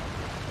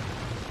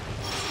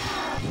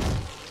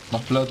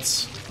 Mach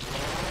Platz.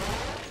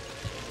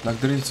 Lag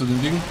direkt zu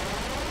dem Ding.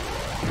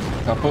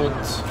 Kaputt.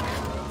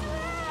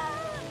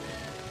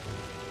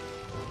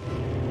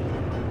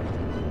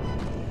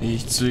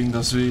 Ich zwing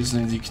das Wesen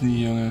in die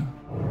Knie, Junge.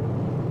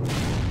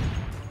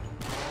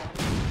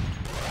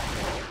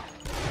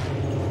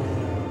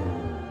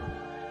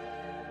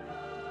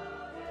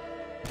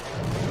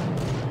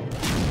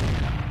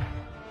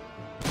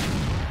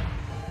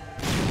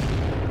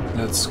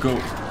 Let's go.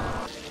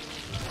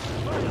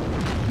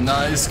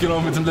 Nice,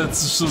 genau mit dem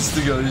letzten Schuss,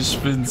 Digga. Ich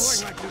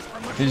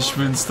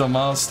bin's der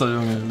Master,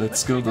 Junge.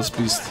 Let's go, das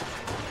Biest.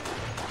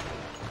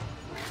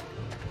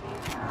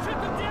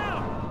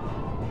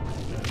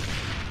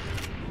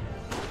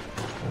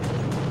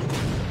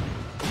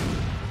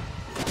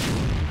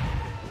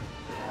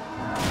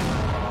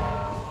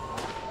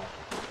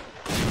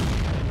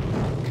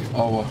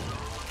 Aua.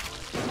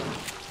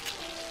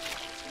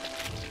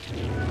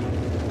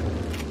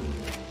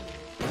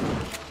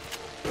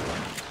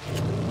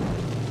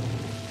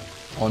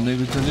 Oh ne,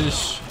 bitte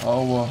nicht.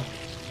 Aua.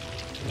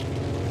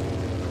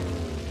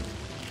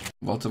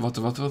 Warte.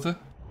 Ich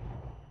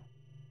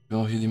will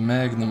auch hier die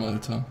Magnum,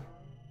 Alter.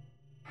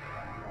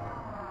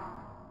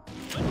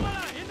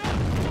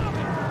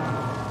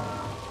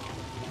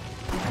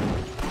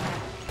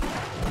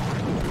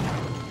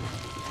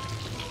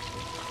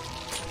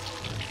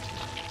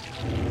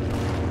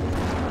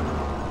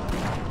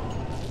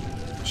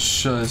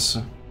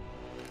 Scheiße.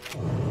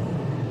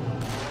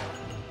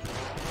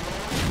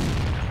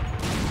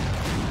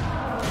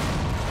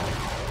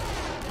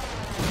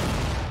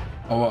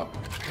 Aua.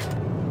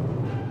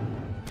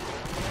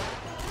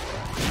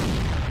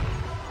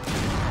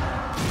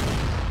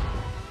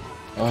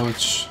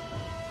 Ouch.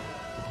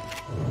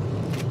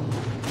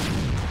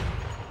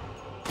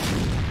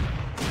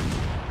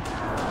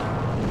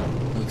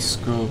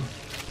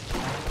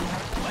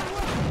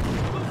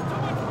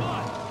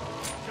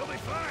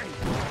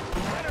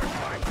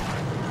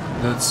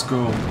 Let's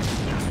go.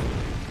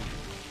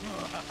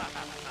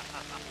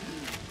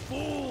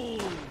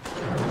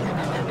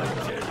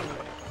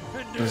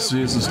 Das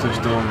Wesen ist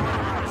durchdrungen.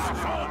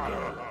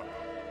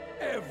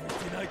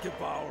 Everything I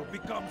devour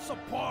becomes a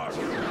part.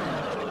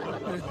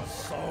 And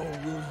so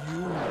will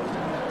you.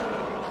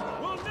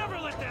 We'll never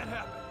let that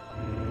happen.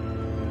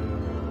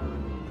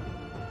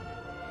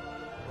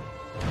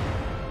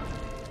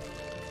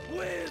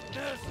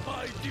 Witness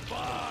my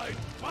divine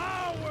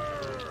power.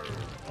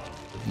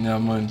 Ja,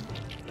 Mann.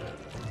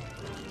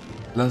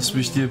 Lass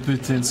mich dir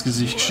bitte ins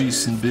Gesicht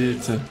schießen,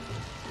 bitte.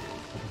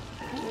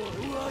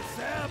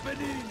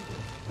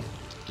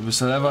 Du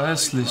bist halt einfach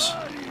hässlich.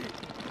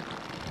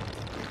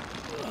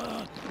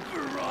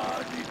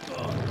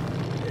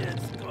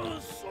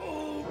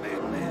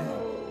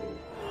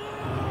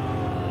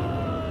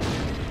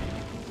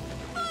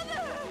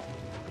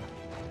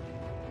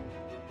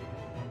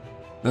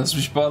 Lass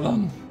mich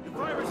ballern.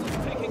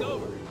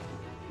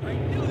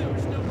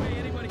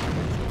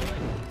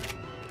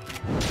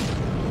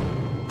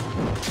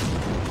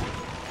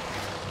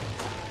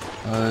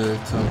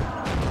 Alter.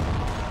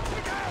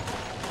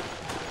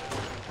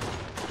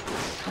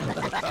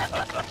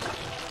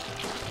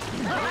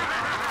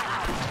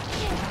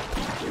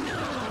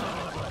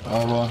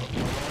 Aber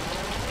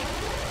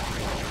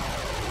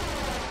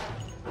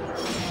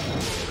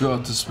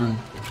Gottes Willen.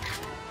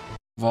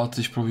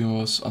 Warte, ich probiere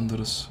mal was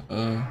anderes.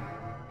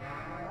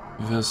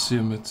 Wie wär's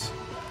hiermit?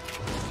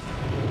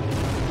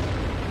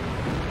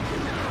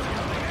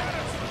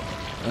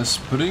 Es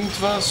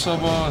bringt was,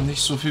 aber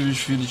nicht so viel,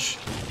 wie ich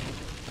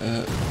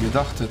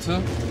gedacht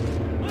hätte.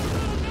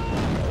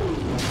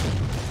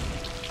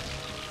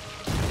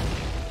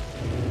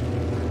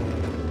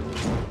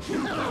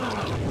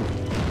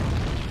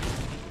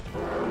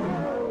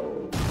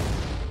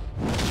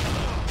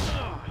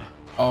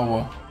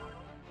 Aua.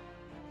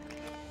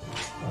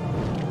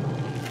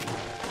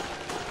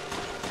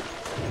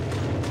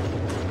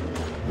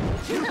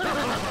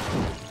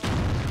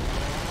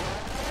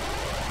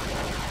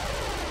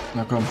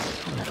 Na komm.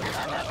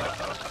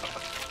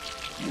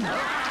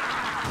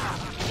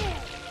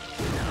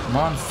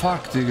 Mann,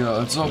 fuck, Digga,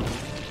 als ob.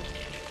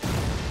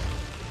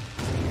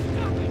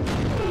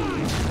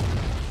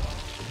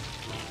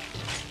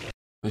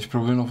 Ich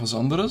probiere noch was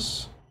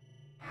anderes.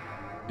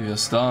 Wie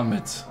wär's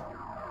damit?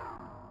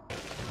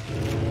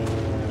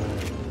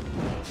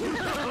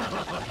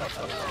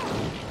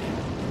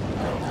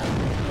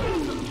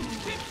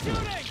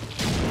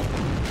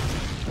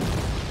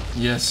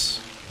 Yes.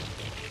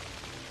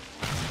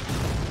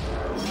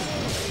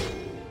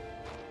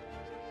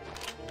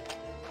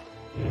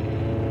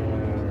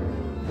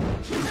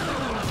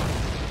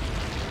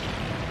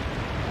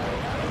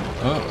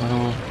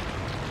 Uh-oh.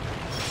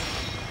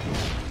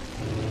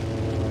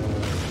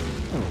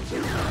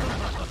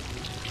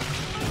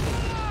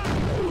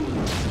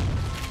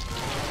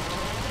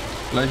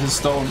 Gleich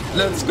ist down.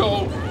 Let's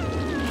go.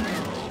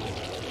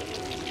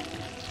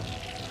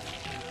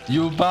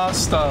 You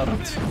bastard.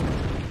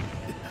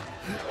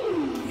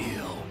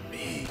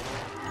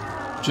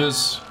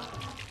 Tschüss.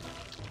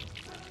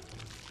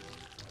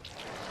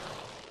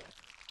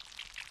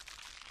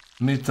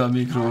 Mit der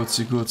Mikro hat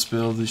sie kurz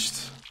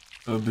beerdigt.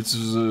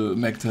 Beziehungsweise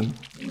Macton.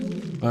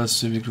 Was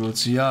für Mikro hat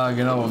sie? Ja,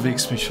 genau,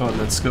 wichs mich fort.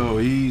 Let's go.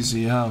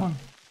 Easy, ja, Mann.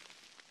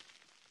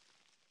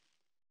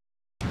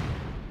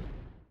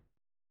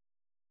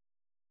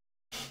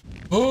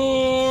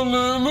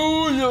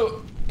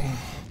 Halleluja!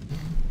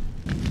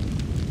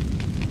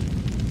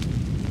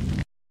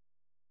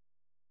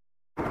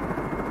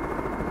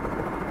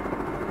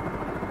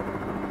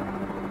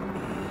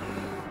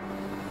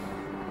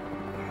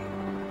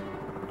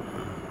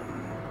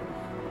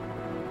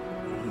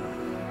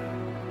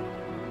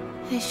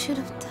 I should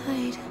have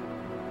died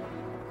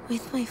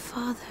with my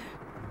father.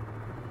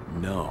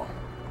 No.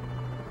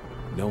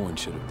 No one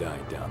should have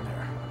died down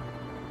there.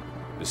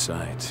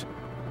 Besides,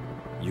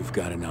 you've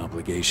got an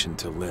obligation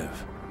to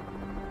live.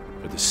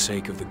 For the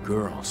sake of the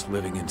girls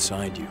living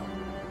inside you.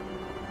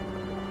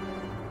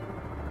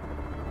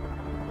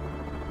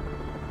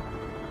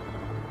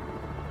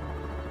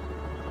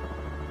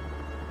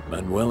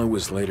 Manuela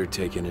was later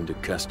taken into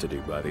custody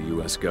by the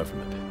U.S.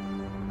 government.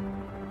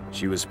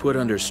 She was put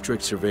under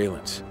strict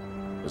surveillance,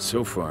 but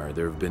so far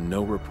there have been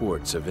no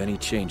reports of any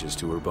changes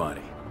to her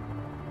body.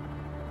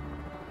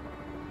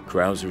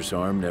 Krauser's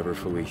arm never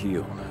fully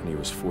healed, and he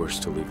was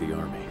forced to leave the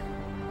army.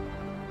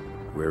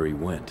 Where he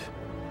went,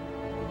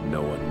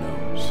 no one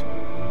knows.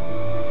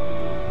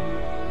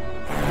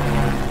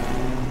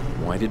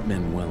 Why did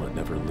Manuela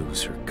never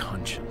lose her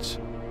conscience?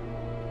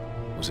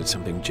 Was it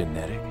something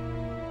genetic?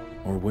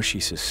 Or was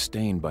she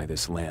sustained by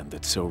this land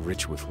that's so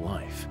rich with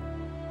life?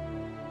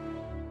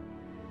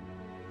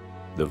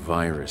 The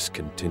virus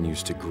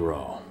continues to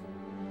grow,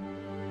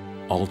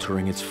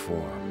 altering its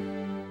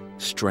form,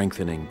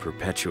 strengthening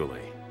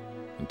perpetually,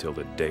 until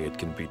the day it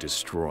can be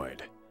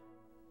destroyed.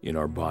 In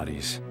our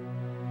bodies,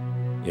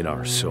 in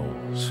our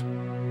souls.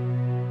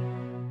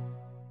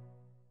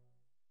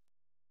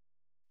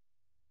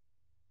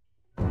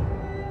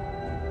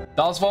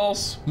 das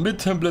war's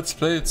mit dem Let's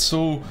Play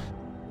zu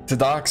The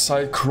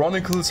Darkside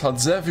Chronicles. Hat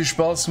sehr viel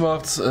Spaß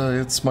gemacht.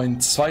 Jetzt mein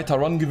zweiter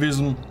Run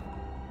gewesen.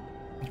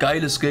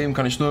 Geiles Game,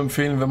 kann ich nur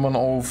empfehlen, wenn man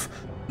auf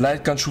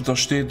Lightgun-Shooter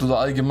steht oder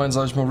allgemein,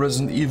 sage ich mal,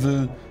 Resident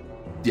Evil,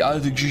 die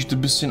alte Geschichte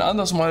ein bisschen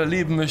anders mal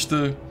erleben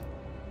möchte.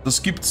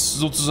 Das gibt's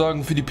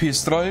sozusagen für die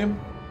PS3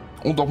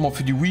 und auch mal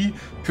für die Wii.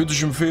 Ich würde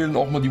euch empfehlen,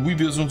 auch mal die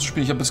Wii-Version zu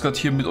spielen. Ich habe jetzt gerade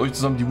hier mit euch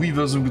zusammen die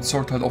Wii-Version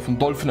gezockt, halt auf dem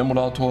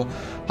Dolphin-Emulator.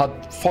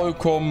 Hat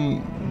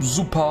vollkommen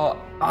super,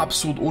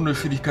 absolut ohne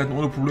Schwierigkeiten,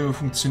 ohne Probleme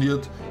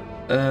funktioniert.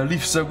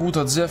 Lief sehr gut,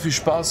 hat sehr viel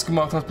Spaß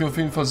gemacht, hat mir auf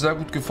jeden Fall sehr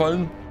gut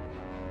gefallen.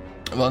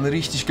 War ein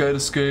richtig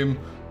geiles Game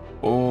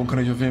und kann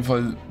ich auf jeden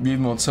Fall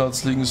jedem ans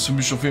Herz legen. Ist für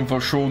mich auf jeden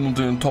Fall schon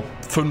unter den Top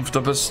 5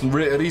 der besten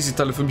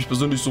Resi-Teile für mich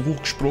persönlich so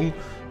hochgesprungen,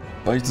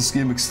 weil ich das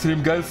Game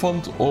extrem geil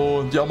fand.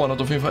 Und ja, man,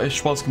 hat auf jeden Fall echt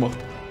Spaß gemacht.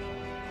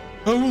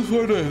 Ja gut,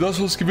 Freunde, das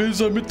soll es gewesen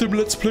sein mit dem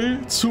Let's Play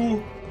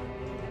zu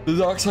The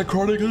Darkside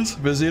Chronicles.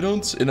 Wir sehen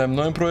uns in einem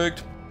neuen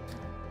Projekt,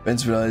 wenn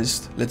es wieder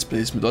heißt Let's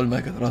Plays mit euch,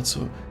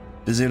 alkatraselp.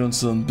 Wir sehen uns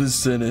dann.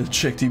 Bis dann.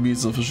 Checkt die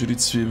Meets auf die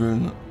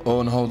Zwiebeln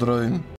und haut rein.